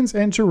Cacciatorians,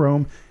 and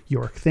Jerome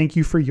York. Thank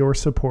you for your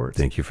support.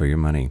 Thank you for your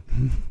money.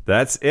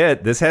 That's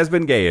it. This has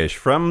been Gayish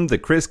from the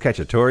Chris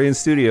Cacciatorian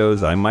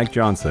Studios. I'm Mike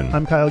Johnson.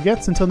 I'm Kyle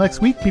Getz. Until next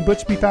week, be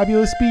butch, be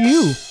fabulous, be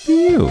you. Be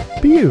you.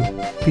 Be you.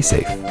 Be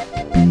safe.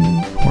 Be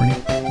horny.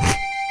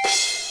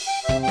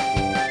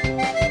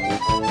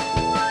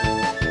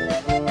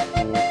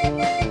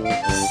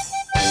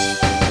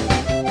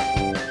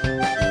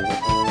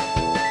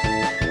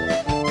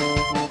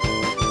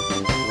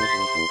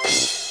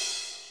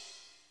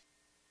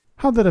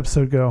 How'd that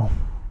episode go?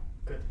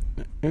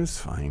 It was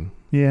fine.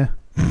 Yeah.